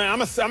deal? Man, I'm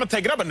gonna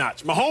take it up a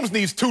notch. Mahomes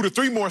needs 2 to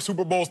 3 more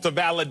Super Bowls to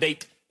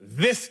validate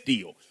this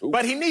deal.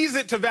 But he needs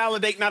it to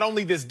validate not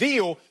only this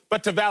deal,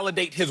 but to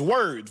validate his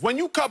words. When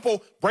you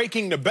couple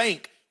breaking the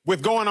bank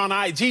with going on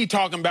IG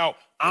talking about,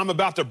 I'm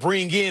about to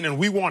bring in and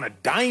we want a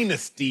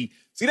dynasty,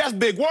 see, that's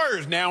big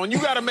words now, and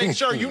you got to make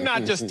sure you're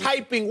not just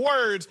typing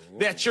words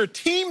that your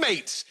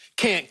teammates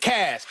can't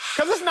cash.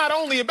 Because it's not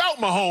only about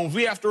Mahomes.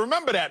 We have to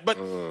remember that. But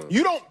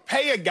you don't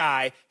pay a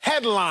guy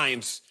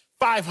headlines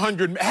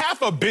 $500,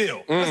 half a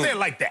bill. Let's say it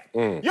like that.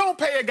 You don't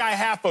pay a guy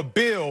half a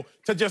bill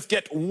to just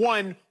get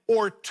 1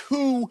 or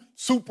 2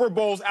 Super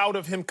Bowls out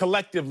of him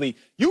collectively.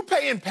 You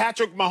paying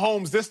Patrick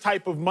Mahomes this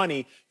type of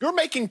money, you're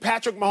making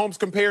Patrick Mahomes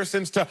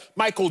comparisons to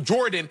Michael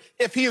Jordan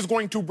if he is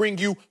going to bring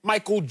you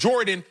Michael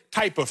Jordan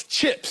type of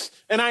chips.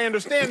 And I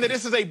understand that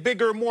this is a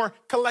bigger, more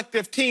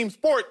collective team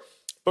sport,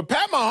 but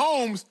Pat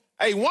Mahomes,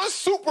 hey, 1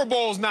 Super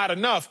Bowl is not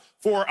enough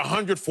for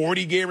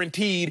 $140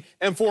 guaranteed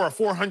and for a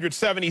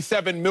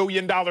 $477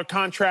 million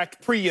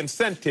contract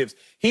pre-incentives.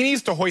 He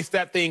needs to hoist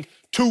that thing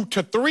 2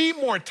 to 3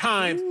 more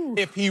times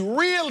if he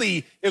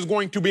really is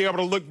going to be able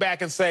to look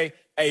back and say,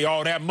 hey,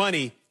 all that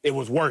money, it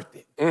was worth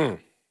it.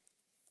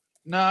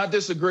 No, I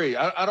disagree.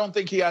 I don't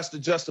think he has to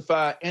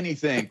justify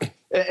anything.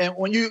 And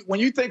when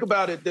you think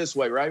about it this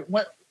way, right?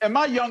 In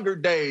my younger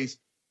days,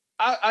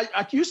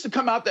 I used to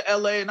come out to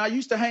L.A. and I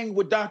used to hang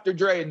with Dr.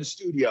 Dre in the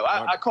studio.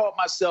 I called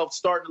myself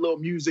starting a little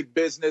music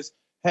business,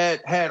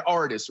 had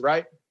artists,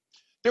 right?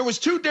 There was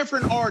 2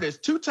 different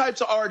artists, 2 types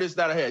of artists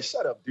that I had.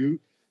 Shut up, dude.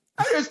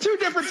 There's 2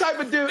 different types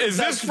of dudes. Is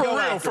this for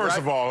real, first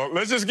of all?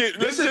 Let's just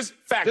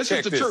fact check this. This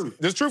is the truth.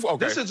 This is truth?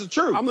 Okay. This is the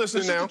truth. I'm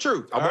listening now. This is the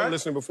truth. I wasn't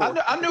listening before.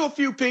 I knew a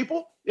few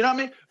people, you know what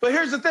I mean? But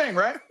here's the thing,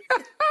 right?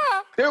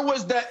 There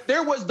was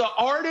the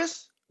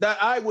artist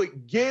that I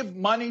would give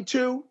money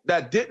to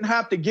that didn't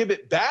have to give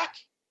it back.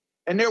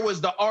 And there was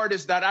the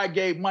artist that I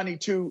gave money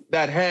to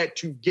that had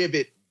to give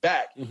it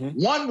back.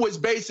 One was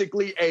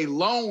basically a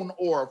loan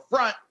or a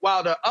front,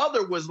 while the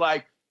other was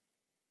like,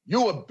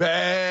 you a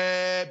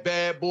bad,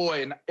 bad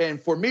boy.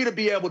 And for me to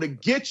be able to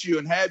get you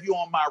and have you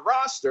on my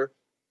roster,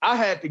 I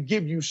had to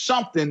give you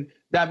something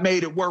that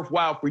made it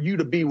worthwhile for you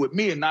to be with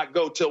me and not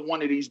go to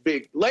one of these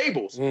big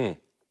labels.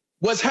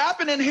 What's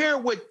happening here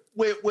with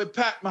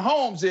Pat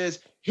Mahomes is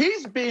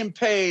he's being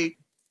paid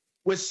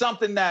with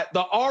something that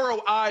the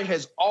ROI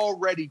has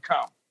already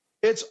come.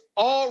 It's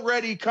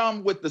already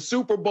come with the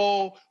Super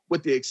Bowl,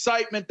 with the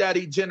excitement that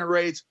he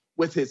generates,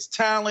 with his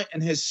talent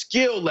and his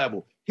skill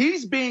level.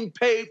 He's being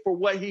paid for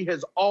what he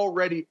has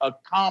already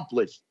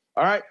accomplished,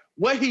 all right?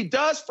 What he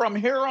does from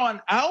here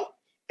on out,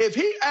 if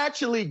he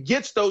actually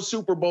gets those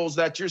Super Bowls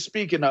that you're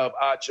speaking of,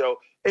 Acho,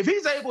 if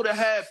he's able to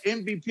have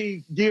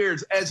MVP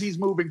years as he's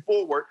moving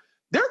forward,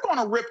 they're going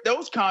to rip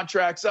those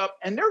contracts up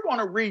and they're going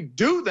to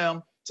redo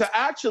them to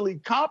actually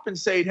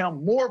compensate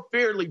him more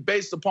fairly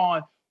based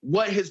upon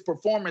what his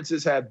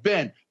performances have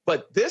been.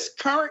 But this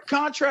current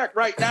contract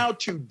right now,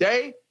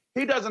 today,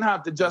 he doesn't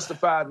have to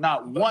justify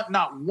not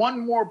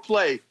one more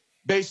play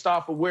based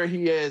off of where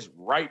he is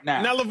right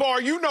now. Now,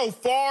 LeVar, you know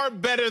far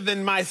better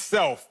than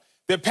myself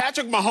that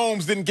Patrick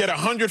Mahomes didn't get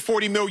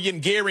 $140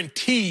 million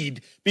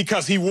guaranteed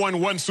because he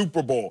won 1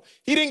 Super Bowl.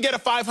 He didn't get a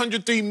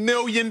 $503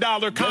 million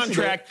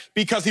contract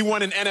because he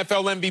won an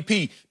NFL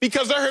MVP.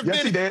 Because there have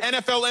been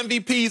NFL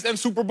MVPs and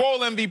Super Bowl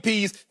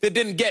MVPs that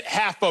didn't get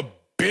 $500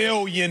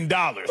 million.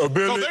 So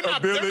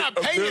they're not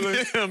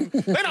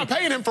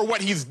paying him for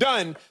what he's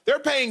done. They're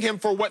paying him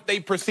for what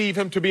they perceive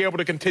him to be able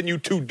to continue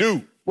to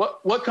do.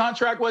 What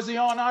contract was he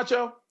on,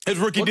 Acho? His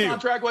rookie deal. What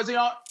contract was he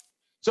on?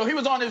 So he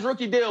was on his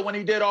rookie deal when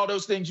he did all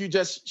those things you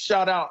just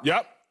shot out.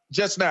 Yep.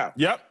 Just now.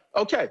 Yep.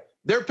 Okay.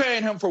 They're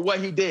paying him for what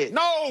he did.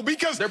 No,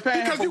 because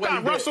you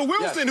got Russell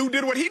Wilson who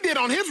did what he did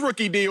on his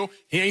rookie deal.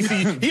 He ain't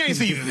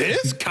see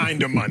this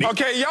kind of money.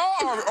 Okay,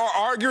 y'all are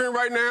arguing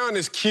right now, and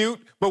it's cute,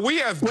 but we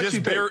have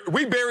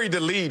we buried the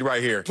lead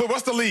right here. So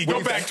what's the lead?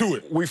 Go back to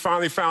it. We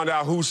finally found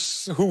out who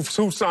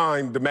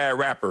signed the Mad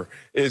Rapper.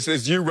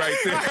 It's you right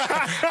there.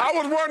 I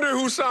was wondering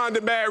who signed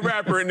the Mad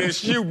Rapper, and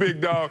it's you, big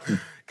dog.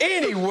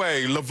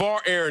 Anyway, LeVar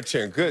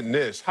Arrington,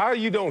 goodness, how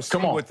you don't see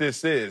what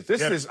this is?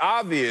 This is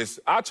obvious.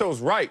 Acho's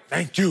right.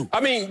 Thank you.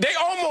 I mean, they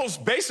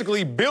almost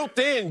basically built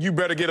in, you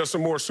better get us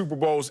some more Super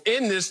Bowls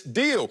in this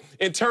deal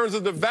in terms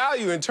of the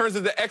value, in terms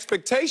of the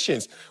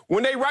expectations.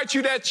 When they write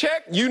you that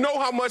check, you know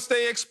how much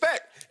they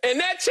expect. And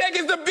that check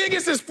is the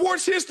biggest in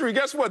sports history.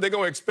 Guess what? They're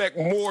going to expect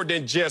more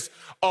than just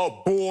a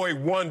boy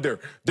wonder.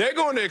 They're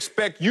going to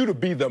expect you to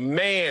be the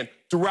man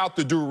throughout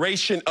the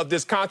duration of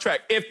this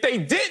contract. If they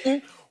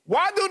didn't,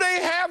 why do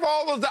they have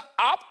all of the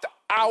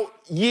opt-out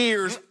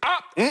years,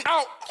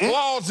 opt-out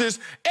clauses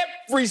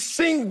every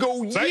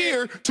single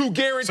year to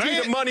guarantee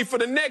the money for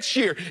the next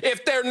year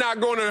if they're not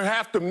going to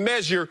have to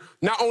measure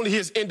not only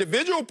his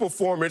individual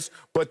performance,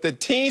 but the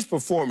team's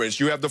performance?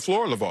 You have the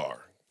floor, LeVar.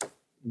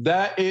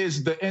 That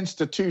is the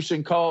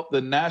institution called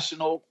the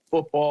National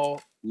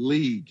Football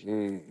League.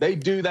 They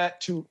do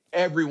that to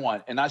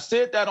everyone. And I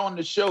said that on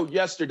the show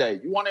yesterday.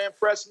 You want to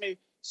impress me?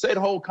 Say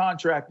the whole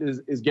contract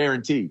is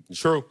guaranteed.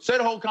 True. Say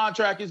the whole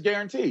contract is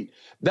guaranteed.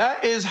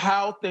 That is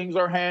how things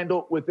are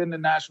handled within the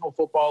National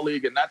Football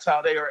League, and that's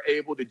how they are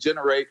able to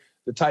generate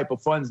the type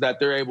of funds that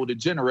they're able to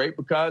generate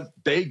because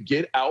they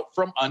get out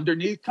from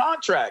underneath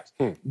contracts.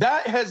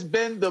 That has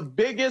been the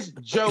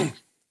biggest joke,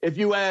 if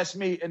you ask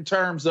me, in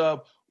terms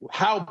of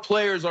how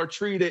players are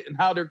treated and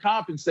how they're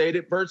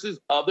compensated versus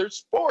other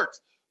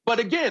sports. But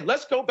again,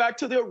 let's go back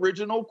to the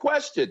original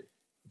question.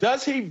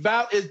 Does he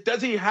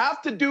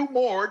have to do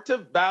more to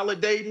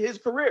validate his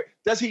career?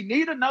 Does he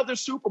need another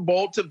Super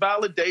Bowl to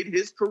validate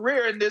his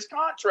career in this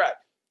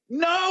contract?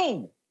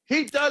 No,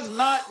 he does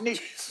not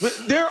need.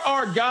 There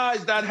are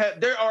guys that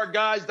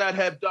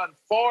have done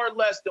far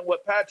less than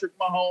what Patrick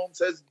Mahomes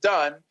has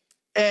done,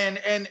 and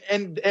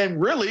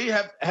really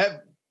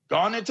have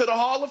gone into the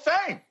Hall of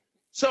Fame.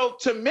 So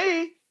to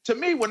me,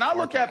 when I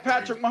look at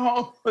Patrick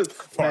Mahomes,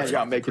 man,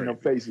 y'all making no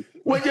faces.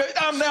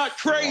 I'm not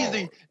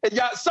crazy. And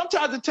y'all,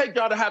 sometimes it takes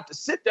y'all to have to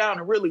sit down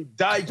and really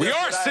digest. We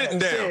are sitting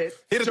down.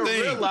 To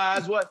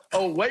realize what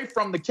away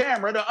from the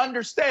camera to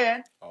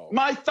understand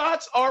my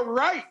thoughts are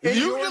right.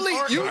 Usually,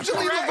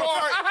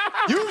 LeVar,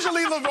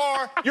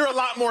 you're a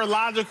lot more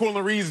logical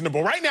and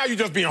reasonable. Right now, you're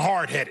just being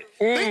hard-headed.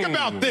 Think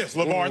about this,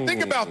 LeVar.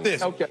 Think about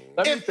this. Okay,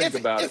 let me think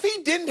about it. If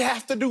he didn't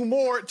have to do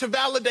more to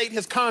validate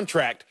his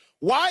contract,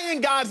 why in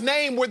God's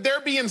name would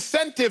there be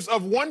incentives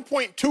of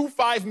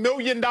 $1.25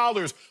 million,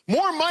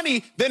 more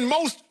money than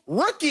most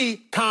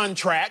rookie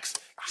contracts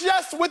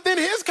just within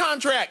his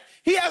contract?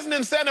 He has an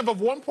incentive of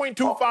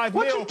 $1.25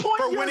 million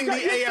for winning the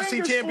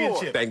AFC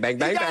Championship. Bang, bang,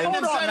 bang, bang.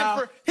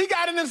 He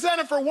got an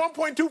incentive for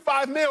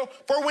 $1.25 million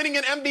for winning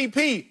an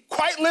MVP,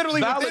 quite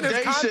literally within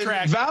his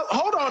contract.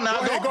 Hold on now.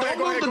 Don't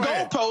move the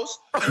goalpost.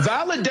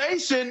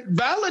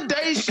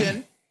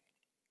 Validation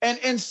and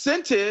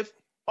incentive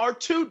are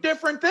two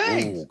different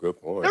things. Ooh, good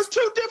point. There's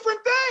two different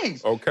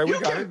things. Okay, you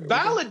can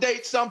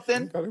validate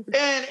something,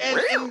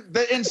 and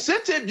the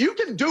incentive, you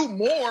can do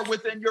more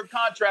within your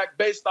contract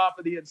based off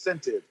of the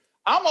incentive.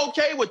 I'm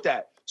okay with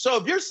that. So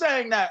if you're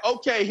saying that,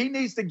 okay, he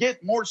needs to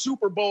get more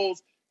Super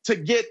Bowls to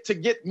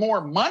get more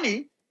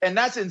money, and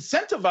that's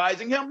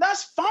incentivizing him,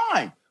 that's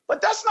fine. But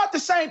that's not the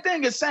same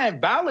thing as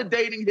saying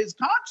validating his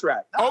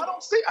contract. No, I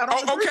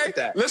don't agree with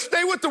that. Let's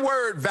stay with the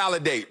word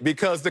validate,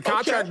 because the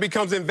contract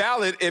becomes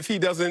invalid if he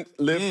doesn't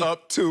live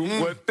up to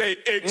what they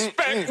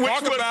expect, which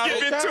was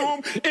given to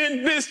him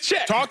in this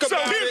check. So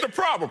here's the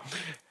problem.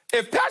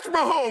 If Patrick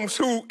Mahomes,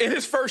 who in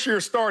his first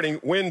year starting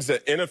wins the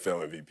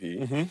NFL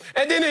MVP,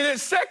 and then in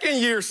his second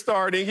year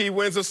starting, he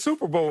wins a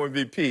Super Bowl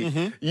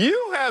MVP,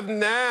 you have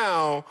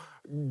now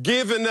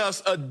given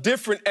us a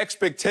different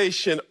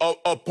expectation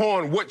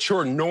upon what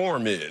your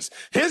norm is.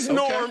 His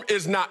norm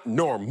is not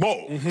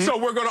normal. So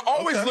we're going to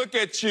always look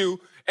at you,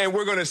 and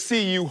we're going to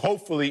see you,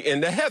 hopefully,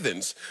 in the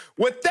heavens.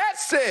 With that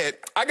said,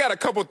 I got a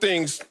couple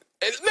things.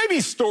 Maybe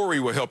story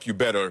will help you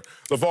better,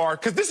 LeVar,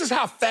 because this is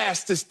how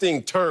fast this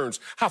thing turns,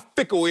 how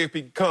fickle it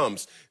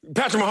becomes.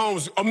 Patrick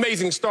Mahomes,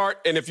 amazing start,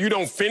 and if you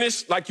don't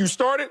finish like you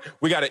started,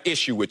 we got an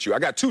issue with you. I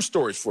got two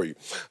stories for you.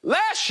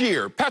 Last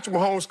year, Patrick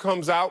Mahomes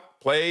comes out,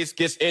 plays,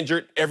 gets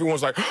injured.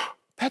 Everyone's like,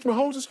 Patrick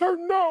Mahomes is hurt,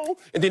 no.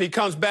 And then he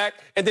comes back,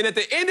 and then at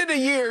the end of the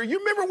year, you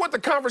remember what the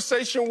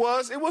conversation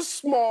was? It was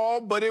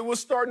small, but it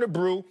was starting to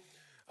brew.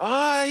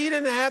 He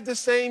didn't have the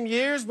same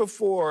years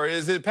before.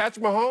 Is it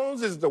Patrick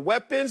Mahomes? Is it the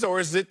weapons?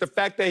 Or is it the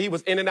fact that he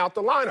was in and out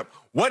the lineup?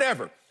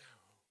 Whatever.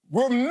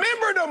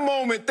 Remember the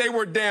moment they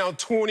were down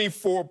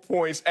 24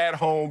 points at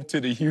home to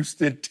the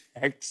Houston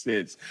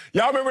Texans.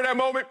 Y'all remember that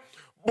moment?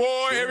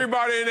 Boy,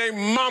 everybody and their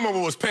mama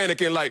was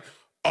panicking like,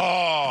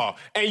 Oh,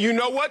 and you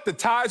know what? The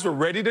tides were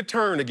ready to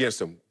turn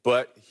against him,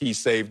 but he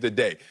saved the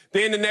day.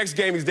 Then the next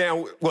game, he's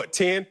down, what,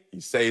 10? He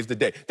saves the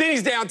day. Then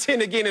he's down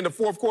 10 again in the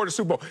fourth quarter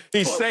Super Bowl.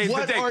 He saves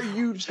the day. What are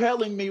you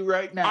telling me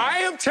right now? I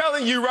am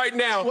telling you right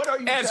now, what are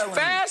you as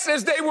fast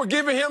as they were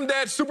giving him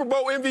that Super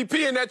Bowl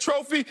MVP and that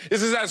trophy,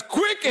 this is as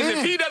quick as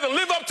if he doesn't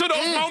live up to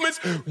those moments,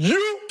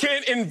 you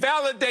can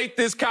invalidate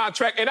this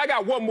contract. And I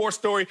got one more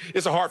story.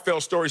 It's a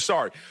heartfelt story,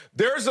 sorry.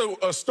 There's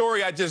a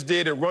story I just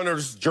did in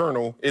Runner's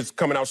Journal. It's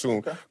coming out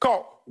soon.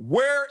 Called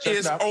Where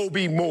is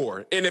Obi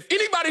Moore? And if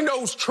anybody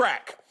knows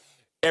track,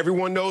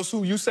 everyone knows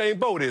who Usain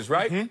Bolt is,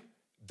 right?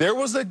 There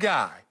was a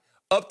guy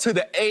up to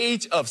the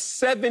age of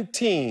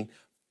 17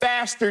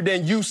 faster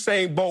than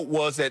Usain Bolt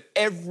was at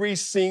every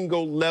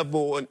single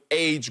level and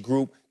age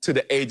group to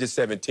the age of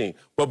 17.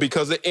 But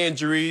because of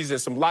injuries and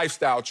some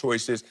lifestyle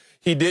choices,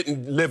 he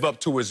didn't live up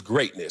to his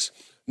greatness.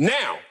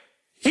 Now,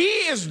 he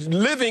is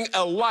living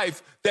a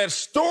life that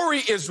story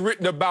is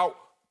written about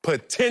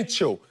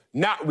potential,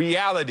 not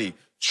reality.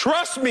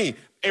 Trust me,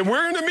 and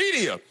we're in the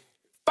media.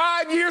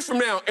 5 years from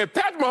now, if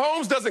Patrick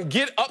Mahomes doesn't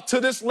get up to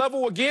this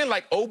level again,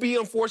 like Obi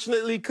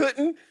unfortunately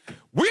couldn't,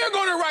 we are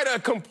going to write a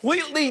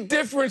completely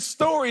different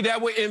story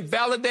that would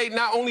invalidate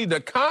not only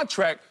the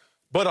contract,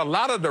 but a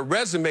lot of the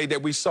resume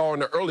that we saw in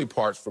the early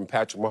parts from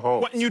Patrick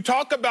Mahomes. When you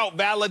talk about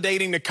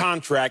validating the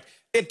contract,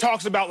 it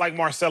talks about, like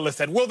Marcellus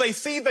said, will they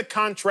see the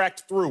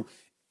contract through?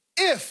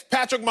 If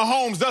Patrick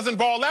Mahomes doesn't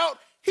ball out,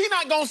 he's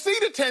not going to see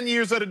the 10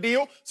 years of the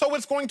deal, so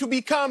it's going to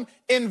become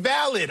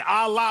invalid,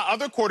 a la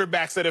other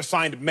quarterbacks that have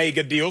signed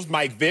mega deals,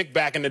 Mike Vick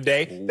back in the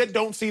day, that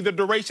don't see the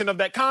duration of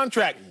that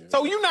contract.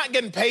 So you're not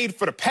getting paid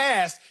for the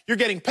past, you're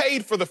getting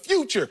paid for the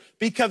future,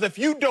 because if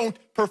you don't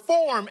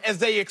perform as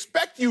they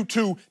expect you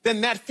to, then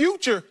that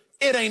future,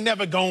 it ain't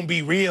never going to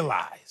be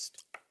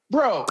realized.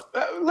 Bro,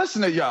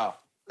 listen to y'all.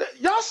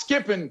 Y'all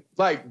skipping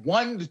like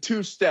 1 to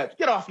 2 steps.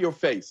 Get off your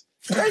face.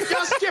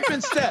 Y'all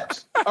skipping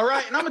steps, all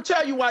right? And I'm going to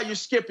tell you why you're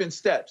skipping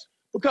steps.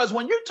 Because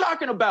when you're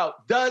talking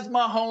about does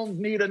Mahomes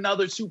need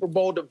another Super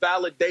Bowl to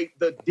validate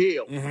the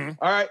deal,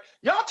 all right?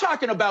 Y'all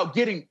talking about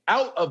getting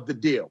out of the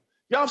deal.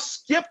 Y'all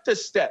skipped a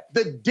step.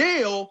 The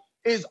deal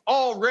is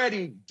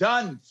already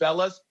done,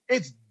 fellas.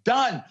 It's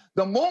done.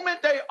 The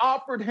moment they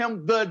offered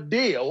him the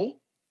deal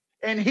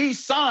and he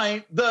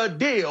signed the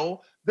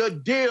deal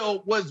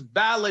was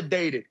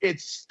validated.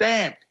 It's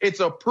stamped. It's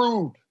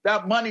approved.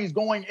 That money's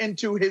going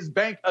into his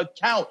bank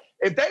account.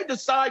 If they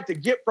decide to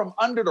get from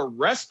under the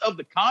rest of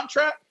the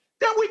contract,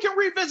 then we can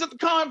revisit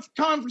the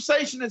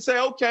conversation and say,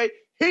 okay,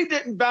 he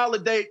didn't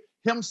validate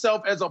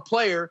himself as a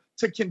player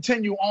to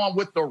continue on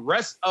with the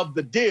rest of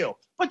the deal.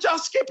 But y'all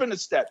skipping a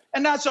step,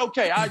 and that's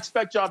okay. I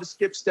expect y'all to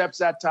skip steps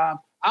that time.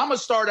 I'm going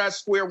to start at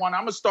square one.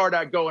 I'm going to start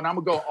at go, and I'm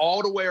going to go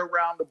all the way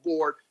around the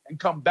board and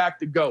come back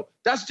to go.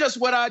 That's just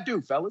what I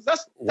do, fellas.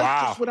 That's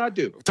just what I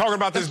do. Talking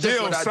about this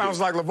deal sounds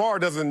like LeVar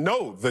doesn't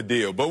know the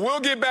deal, but we'll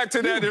get back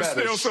to that. There's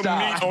still some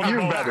meat on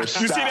the bone. You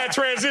see that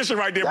transition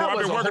right there, bro? I've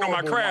been working on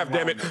my craft,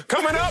 damn it.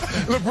 Coming up,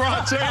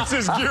 LeBron James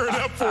is gearing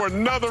up for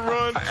another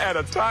run at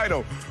a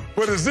title.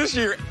 But is this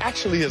year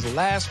actually his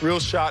last real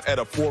shot at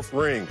a 4th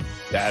ring?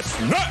 That's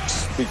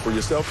nuts! Speak for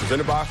yourself,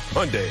 presented by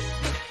Hyundai.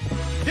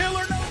 Deal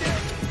or no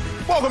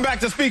deal? Welcome back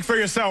to Speak for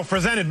Yourself,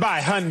 presented by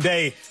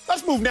Hyundai.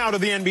 Let's move now to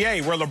the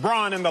NBA, where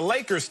LeBron and the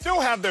Lakers still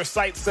have their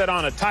sights set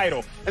on a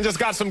title, and just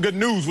got some good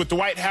news with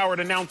Dwight Howard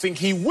announcing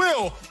he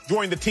will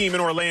join the team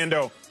in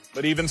Orlando.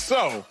 But even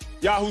so,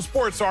 Yahoo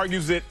Sports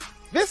argues that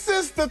this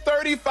is the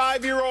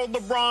 35-year-old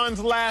LeBron's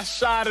last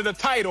shot at a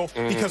title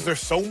because there's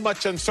so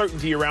much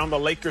uncertainty around the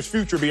Lakers'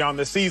 future beyond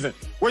this season.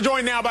 We're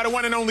joined now by the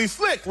one and only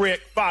Slick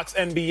Rick, Fox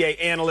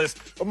NBA analyst.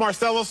 But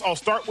Marcellus, I'll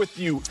start with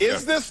you.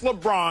 Is this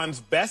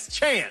LeBron's best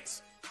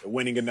chance at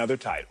winning another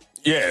title?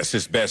 Yeah, it's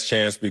his best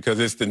chance because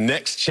it's the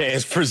next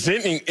chance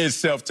presenting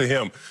itself to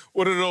him.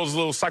 What are those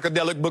little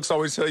psychedelic books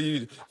always tell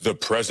you? The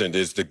present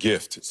is the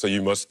gift, so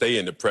you must stay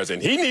in the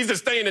present. He needs to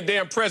stay in the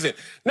damn present,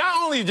 not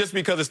only just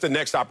because it's the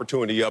next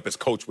opportunity up, as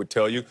Coach would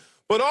tell you,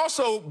 but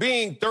also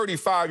being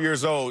 35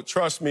 years old.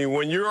 Trust me,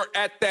 when you're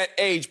at that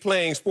age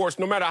playing sports,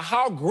 no matter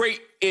how great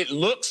it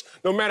looks,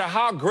 no matter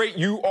how great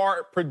you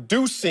are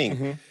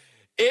producing,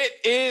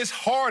 it is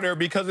harder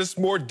because it's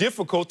more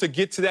difficult to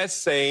get to that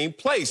same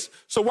place.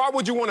 So why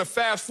would you want to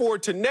fast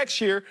forward to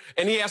next year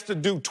and he has to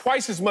do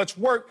twice as much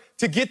work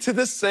to get to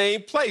the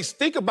same place?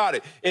 Think about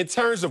it in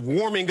terms of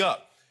warming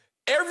up.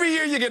 Every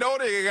year you get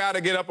older, you got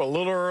to get up a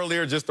little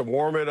earlier just to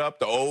warm it up,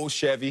 the old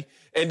Chevy.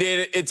 And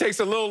then it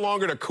takes a little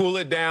longer to cool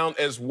it down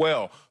as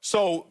well.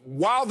 So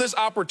while this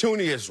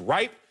opportunity is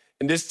ripe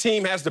and this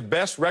team has the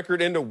best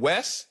record in the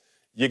West,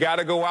 you got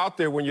to go out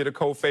there when you're the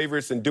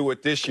co-favorites and do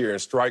it this year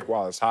and strike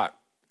while it's hot.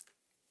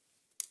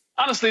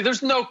 Honestly,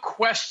 there's no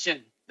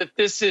question that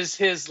this is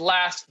his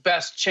last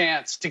best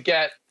chance to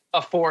get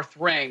a 4th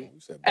ring.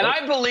 And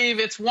I believe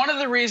it's one of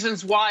the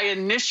reasons why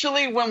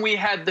initially when we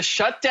had the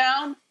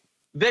shutdown,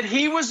 that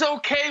he was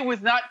okay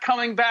with not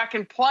coming back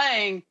and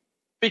playing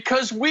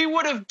because we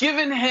would have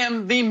given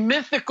him the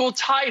mythical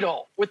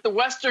title with the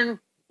Western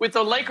with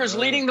the Lakers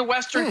leading the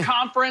Western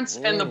Conference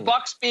and the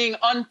Bucks being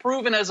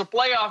unproven as a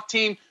playoff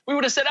team, we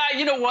would have said,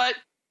 you know what?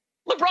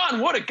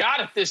 LeBron would have got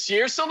it this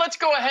year, so let's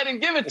go ahead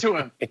and give it to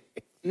him.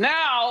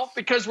 Now,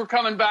 because we're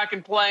coming back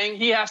and playing,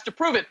 he has to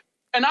prove it.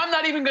 And I'm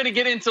not even going to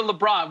get into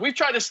LeBron. We've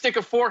tried to stick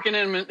a fork in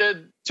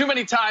him too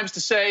many times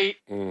to say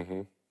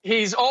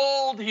he's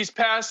old, he's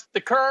past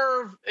the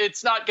curve,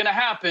 it's not going to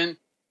happen.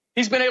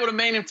 He's been able to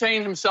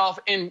maintain himself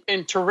in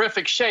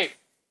terrific shape.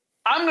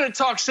 I'm going to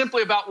talk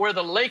simply about where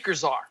the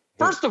Lakers are.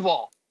 First of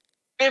all,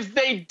 if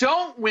they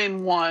don't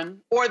win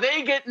one or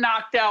they get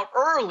knocked out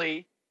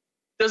early,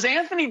 does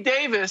Anthony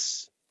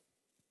Davis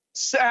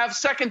have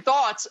second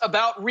thoughts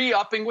about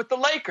re-upping with the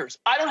Lakers?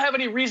 I don't have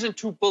any reason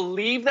to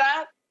believe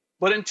that,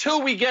 but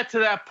until we get to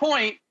that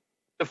point,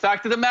 the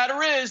fact of the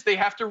matter is they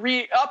have to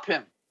re-up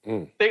him.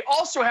 They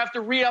also have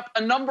to re-up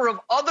a number of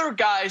other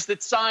guys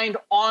that signed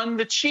on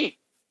the cheap.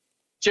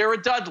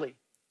 Jared Dudley,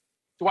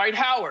 Dwight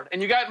Howard,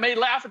 and you guys may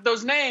laugh at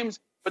those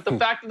names, but the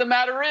fact of the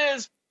matter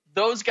is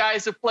those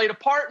guys have played a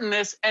part in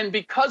this, and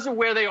because of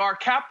where they are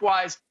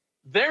cap-wise,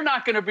 they're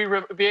not going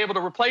to be able to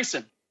replace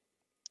him.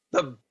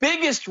 The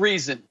biggest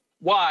reason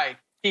why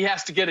he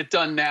has to get it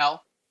done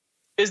now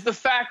is the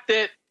fact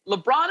that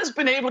LeBron has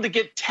been able to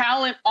get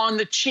talent on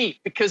the cheap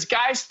because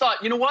guys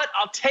thought, you know what,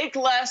 I'll take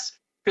less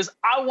because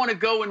I want to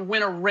go and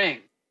win a ring.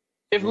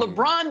 If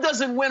LeBron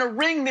doesn't win a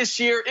ring this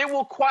year, it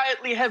will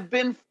quietly have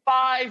been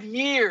 5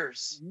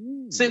 years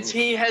since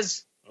he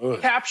has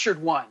captured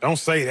one. Don't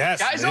say that.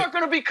 Guys aren't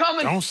going to be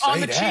coming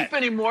on the cheap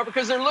anymore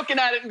because they're looking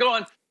at it and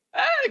going,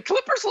 hey,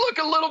 Clippers look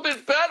a little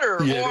bit better.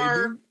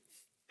 Or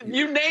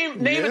you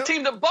name a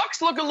team, the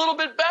Bucks look a little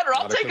bit better.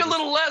 I'll take a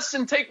little less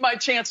and take my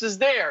chances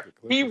there.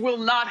 He will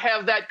not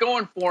have that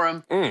going for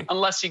him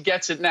unless he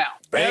gets it now.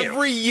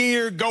 Every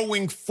year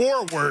going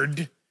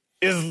forward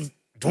is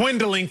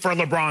dwindling for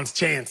LeBron's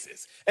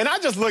chances. And I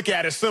just look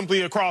at it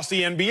simply across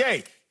the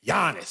NBA.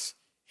 Giannis,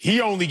 he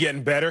only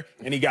getting better,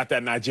 and he got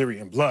that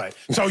Nigerian blood.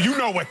 So you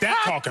know what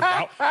that's talking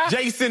about.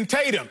 Jason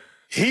Tatum,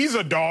 he's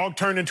a dog,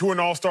 turned into an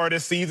all-star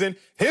this season.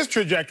 His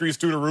trajectory is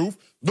through the roof.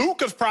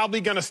 Luka's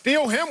probably going to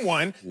steal him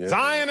one.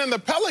 Zion and the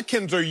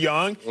Pelicans are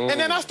young. And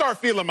then I start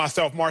feeling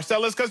myself,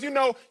 Marcellus, because, you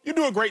know, you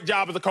do a great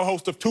job as a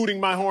co-host of tooting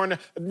my horn,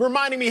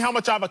 reminding me how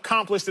much I've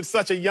accomplished at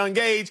such a young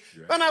age.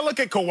 Then I look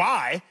at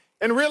Kawhi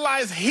and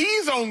realize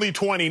he's only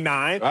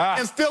 29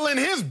 and still in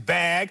his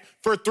bag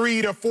for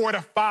 3 to 4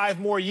 to 5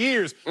 more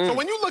years. So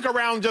when you look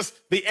around just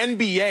the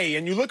NBA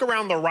and you look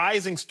around the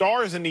rising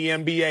stars in the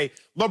NBA,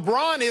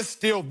 LeBron is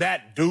still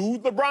that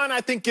dude. LeBron,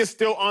 I think, is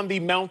still on the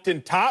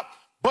mountaintop,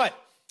 but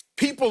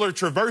people are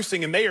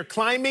traversing and they are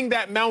climbing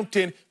that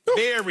mountain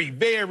very,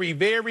 very,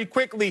 very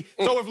quickly.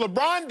 So if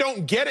LeBron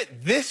don't get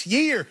it this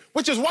year,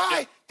 which is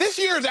why this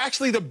year is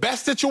actually the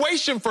best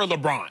situation for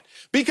LeBron,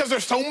 because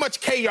there's so much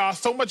chaos,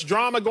 so much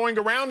drama going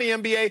around the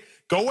NBA,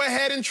 go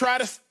ahead and try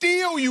to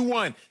steal you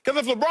one.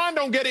 Because if LeBron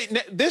don't get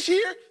it this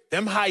year,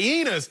 them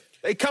hyenas,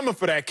 they coming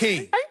for that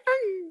king.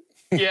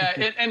 Yeah,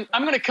 and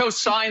I'm going to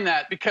co-sign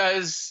that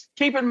because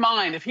keep in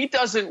mind, if he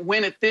doesn't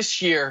win it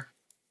this year,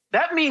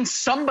 that means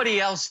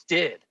somebody else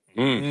did.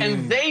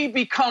 And they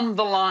become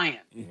the lion.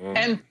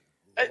 And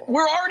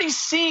we're already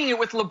seeing it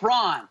with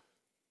LeBron.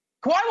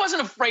 Kawhi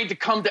wasn't afraid to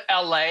come to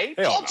L.A.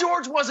 Paul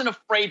George wasn't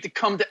afraid to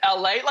come to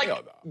L.A. Like,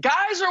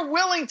 guys are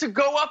willing to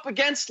go up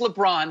against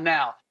LeBron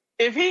now.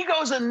 If he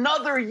goes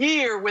another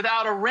year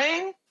without a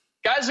ring,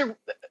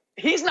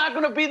 he's not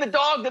going to be the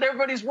dog that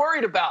everybody's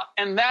worried about.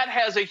 And that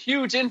has a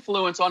huge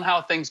influence on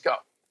how things go.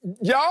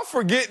 Y'all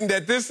forgetting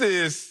that this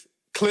is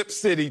Clip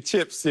City,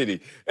 Chip City.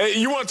 Hey,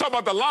 you want to talk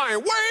about the Lion?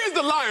 Where is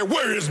the Lion?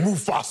 Where is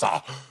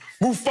Mufasa?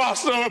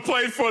 Mufasa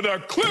played for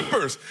the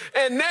Clippers,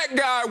 and that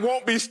guy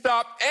won't be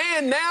stopped.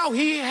 And now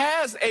he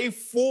has a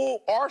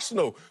full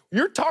arsenal.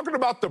 You're talking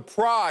about the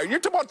pride. You're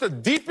talking about the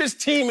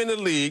deepest team in the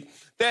league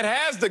that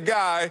has the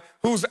guy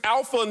who's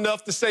alpha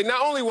enough to say,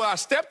 not only will I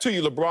step to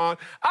you, LeBron,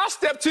 I'll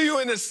step to you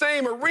in the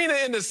same arena,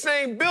 in the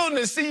same building,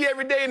 and see you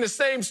every day in the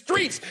same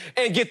streets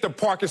and get the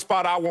parking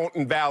spot I want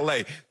in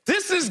valet.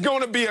 This is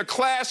going to be a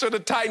clash of the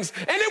Titans,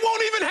 and it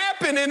won't even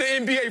happen in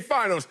the NBA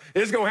Finals.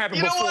 It's going to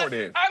happen before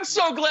then. I'm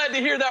so glad to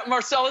hear that,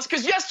 Marcellus,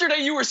 because yesterday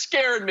you were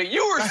scaring me.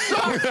 You were so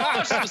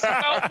cautious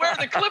about where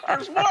the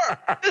Clippers were.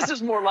 This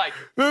is more like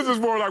it. This is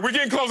more like we're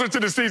getting closer to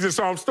the season,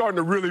 so I'm starting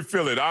to really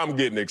feel it. I'm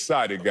getting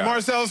excited, guys.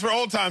 Marcellus, for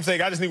old time's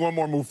sake, I just need one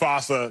more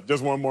Mufasa.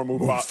 Just one more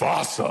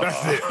Mufasa.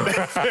 That's it.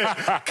 That's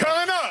it.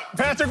 Coming up,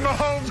 Patrick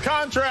Mahomes'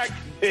 contract,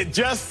 it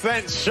just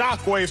sent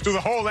shockwaves through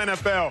the whole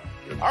NFL.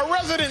 Our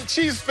resident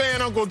Chiefs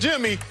fan, Uncle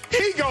Jimmy,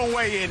 he gonna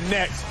weigh in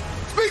next.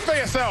 Speak for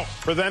yourself.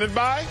 Presented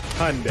by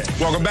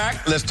Hyundai. Welcome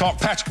back. Let's talk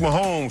Patrick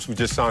Mahomes, who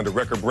just signed a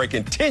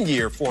record-breaking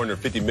 10-year,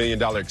 $450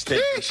 million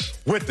extension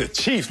with the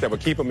Chiefs that will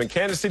keep him in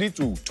Kansas City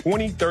through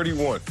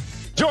 2031.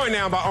 Joined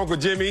now by Uncle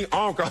Jimmy.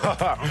 Uncle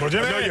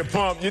Jimmy. I know you're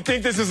pumped. You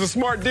think this is a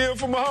smart deal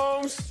for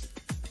Mahomes?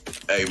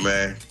 Hey,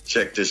 man,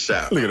 check this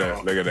out. Look at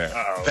that. Look at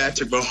that.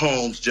 Patrick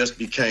Mahomes just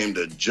became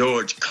the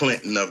George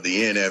Clinton of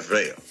the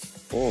NFL.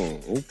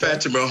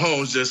 Patrick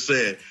Mahomes just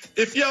said,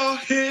 if y'all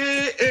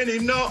hear any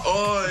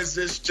noise,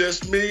 it's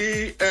just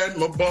me and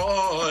my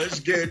boys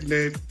getting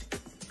it.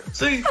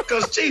 See,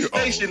 because Chief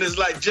Nation is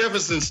like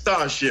Jefferson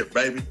Starship,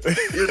 baby.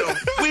 You know,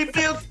 we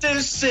built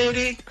this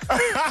city.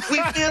 We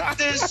built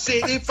this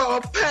city for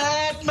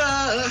Pat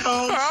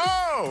Mahomes.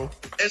 Oh!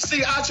 And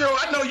see, Acho,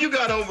 I know you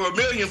got over 1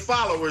 million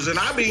followers, and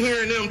I be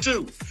hearing them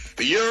too.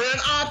 You're an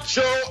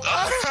Acho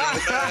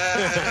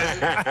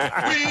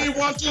man. We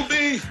want to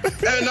be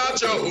an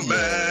Acho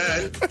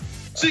man.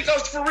 See,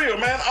 because for real,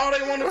 man, all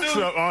they want to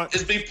do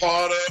is be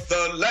part of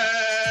the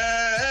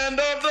land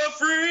of the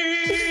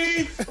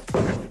free.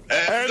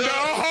 And the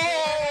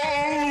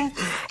home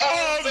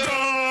of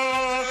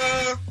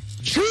the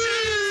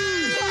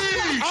Chiefs.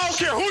 I don't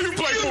care who you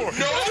play for.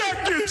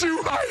 That gets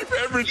you hype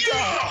every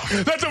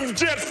time. Let them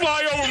jets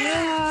fly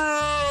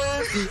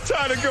over.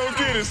 Time to go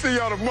get it. See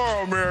y'all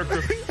tomorrow,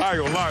 America. I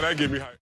ain't gonna lie, that get me hype.